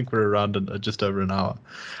because I think we're around in just over an hour.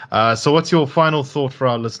 So what's your final thought for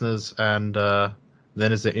our listeners? And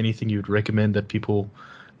then is there anything you'd recommend that people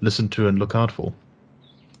listen to and look out for?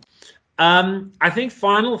 I think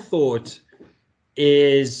final thought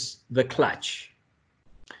is the clutch.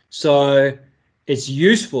 So it's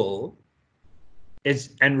useful,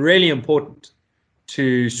 and really important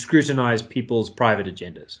to scrutinize people's private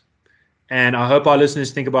agendas. And I hope our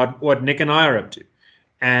listeners think about what Nick and I are up to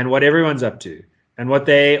and what everyone's up to and what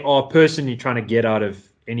they are personally trying to get out of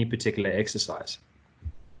any particular exercise.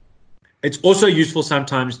 It's also useful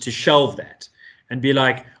sometimes to shelve that and be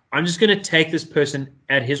like, I'm just going to take this person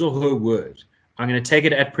at his or her word. I'm going to take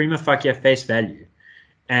it at prima facie face value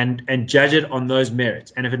and judge it on those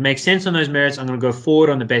merits. And if it makes sense on those merits, I'm going to go forward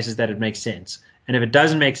on the basis that it makes sense. And if it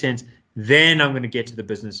doesn't make sense, then I'm going to get to the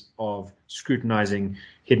business of scrutinizing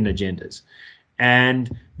hidden agendas.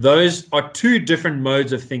 And those are two different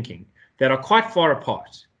modes of thinking that are quite far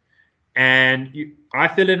apart. And I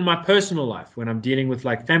feel it in my personal life when I'm dealing with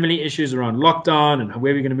like family issues around lockdown and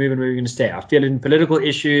where we're going to move and where we're going to stay. I feel it in political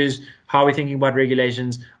issues, how we're thinking about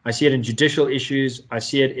regulations. I see it in judicial issues. I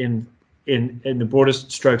see it in the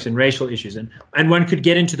broadest strokes in racial issues. And one could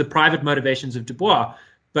get into the private motivations of Du Bois,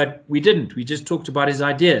 but we didn't. We just talked about his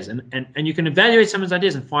ideas. And you can evaluate someone's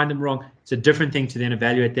ideas and find them wrong. It's a different thing to then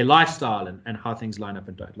evaluate their lifestyle and how things line up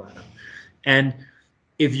and don't line up. And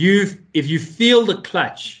if you feel the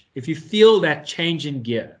clutch, if you feel that change in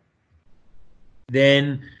gear,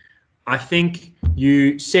 then I think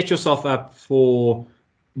you set yourself up for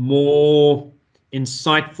more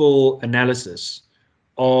insightful analysis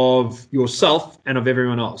of yourself and of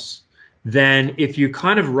everyone else than if you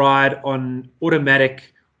kind of ride on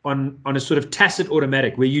automatic, on a sort of tacit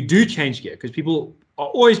automatic where you do change gear, because people are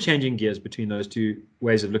always changing gears between those two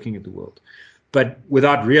ways of looking at the world, but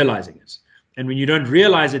without realizing it. And when you don't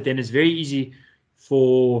realize it, then it's very easy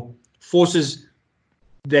for forces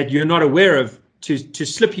that you're not aware of to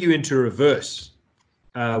slip you into reverse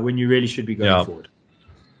when you really should be going forward.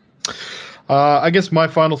 I guess my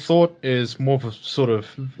final thought is more of a sort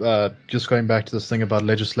of just going back to this thing about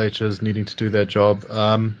legislatures needing to do their job.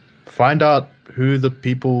 Find out who the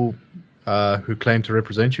people who claim to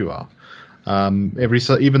represent you are.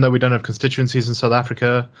 Even though we don't have constituencies in South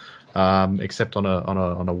Africa, except on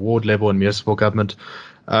a ward level in municipal government,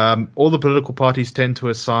 all the political parties tend to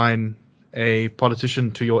assign a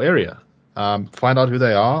politician to your area. Find out who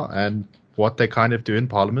they are and what they kind of do in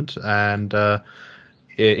Parliament, and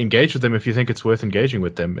engage with them if you think it's worth engaging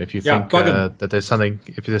with them. If you think that there's something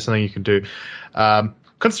you can do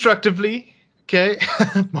constructively. Okay,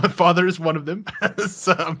 my father is one of them,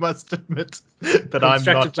 so I must admit that I'm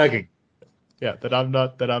not. Plugging. Yeah, that I'm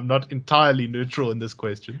not entirely neutral in this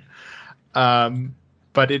question.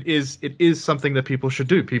 But it is something that people should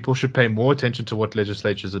do. People should pay more attention to what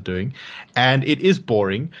legislatures are doing. And it is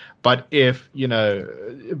boring, but if,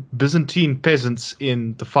 Byzantine peasants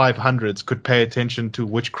in the 500s could pay attention to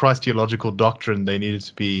which Christological doctrine they needed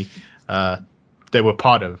to be they were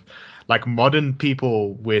part of. Like modern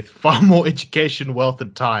people with far more education, wealth,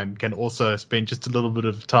 and time can also spend just a little bit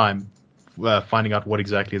of time finding out what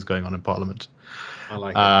exactly is going on in Parliament. I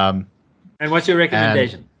like it. And what's your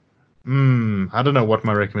recommendation? I don't know what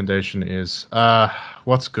my recommendation is.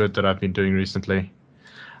 What's good that I've been doing recently?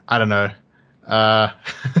 I don't know.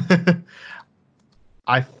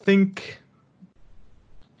 I think...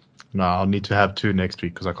 No, I'll need to have two next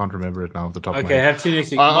week because I can't remember it now off the top of my head. Okay, have two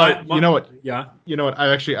next week. You know what? Yeah. You know what?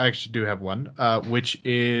 I actually do have one, which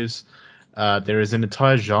is there is an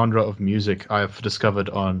entire genre of music I've discovered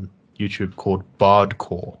on YouTube called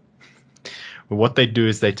Bardcore. What they do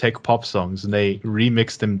is they take pop songs and they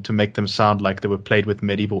remix them to make them sound like they were played with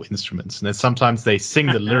medieval instruments. And then sometimes they sing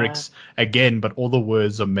the lyrics again, but all the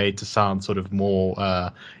words are made to sound sort of more,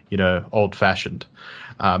 old-fashioned.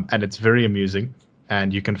 And it's very amusing.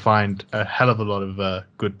 And you can find a hell of a lot of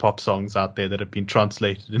good pop songs out there that have been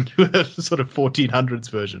translated into a sort of 1400s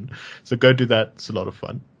version. So go do that. It's a lot of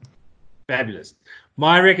fun. Fabulous.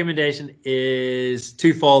 My recommendation is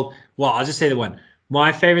twofold. Well, I'll just say the one.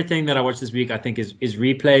 My favorite thing that I watched this week, I think, is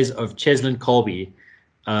replays of Cheslin Kolbe,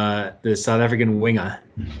 the South African winger,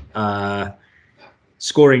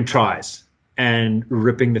 scoring tries and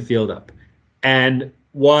ripping the field up. And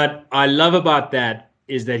what I love about that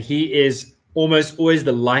is that he is almost always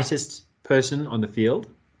the lightest person on the field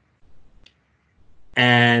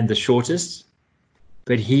and the shortest,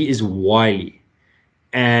 but he is wily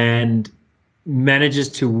and manages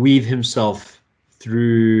to weave himself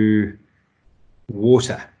through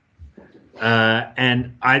water.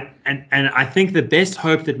 And I think the best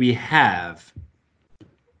hope that we have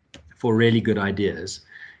for really good ideas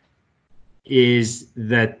is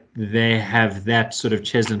that they have that sort of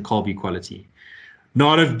Cheslin Kolbe quality.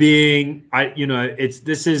 Not of being,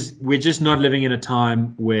 we're just not living in a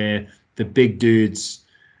time where the big dudes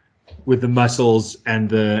with the muscles and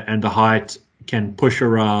the height can push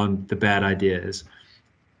around the bad ideas.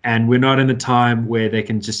 And we're not in the time where they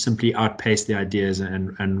can just simply outpace the ideas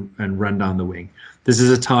and run down the wing. This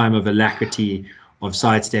is a time of alacrity, of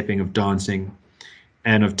sidestepping, of dancing,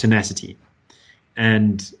 and of tenacity.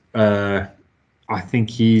 And I think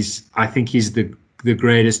he's the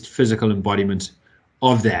greatest physical embodiment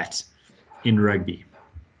of that in rugby,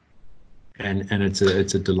 and it's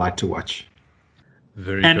a delight to watch.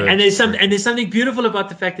 Very good. And there's something beautiful about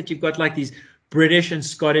the fact that you've got like these British and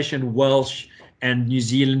Scottish and Welsh and New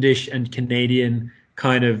Zealandish and Canadian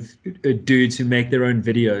kind of dudes who make their own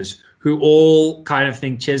videos, who all kind of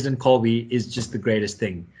think Cheslin Kolbe is just the greatest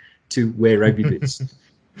thing to wear rugby boots.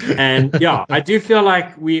 And yeah, I do feel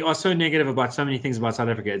like we are so negative about so many things about South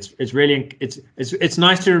Africa. It's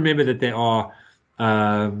nice to remember that there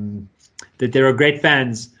are great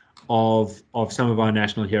fans of some of our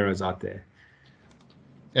national heroes out there.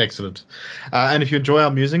 Excellent. And if you enjoy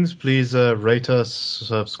our musings, please rate us,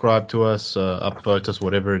 subscribe to us, upvote us,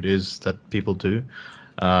 whatever it is that people do.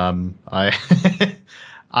 I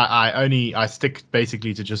I stick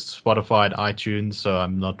basically to just Spotify and iTunes, so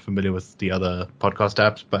I'm not familiar with the other podcast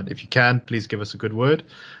apps. But if you can, please give us a good word.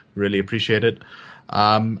 Really appreciate it.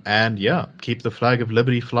 And yeah, keep the flag of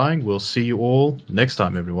liberty flying. We'll see you all next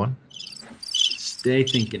time, everyone. Stay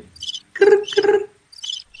thinking.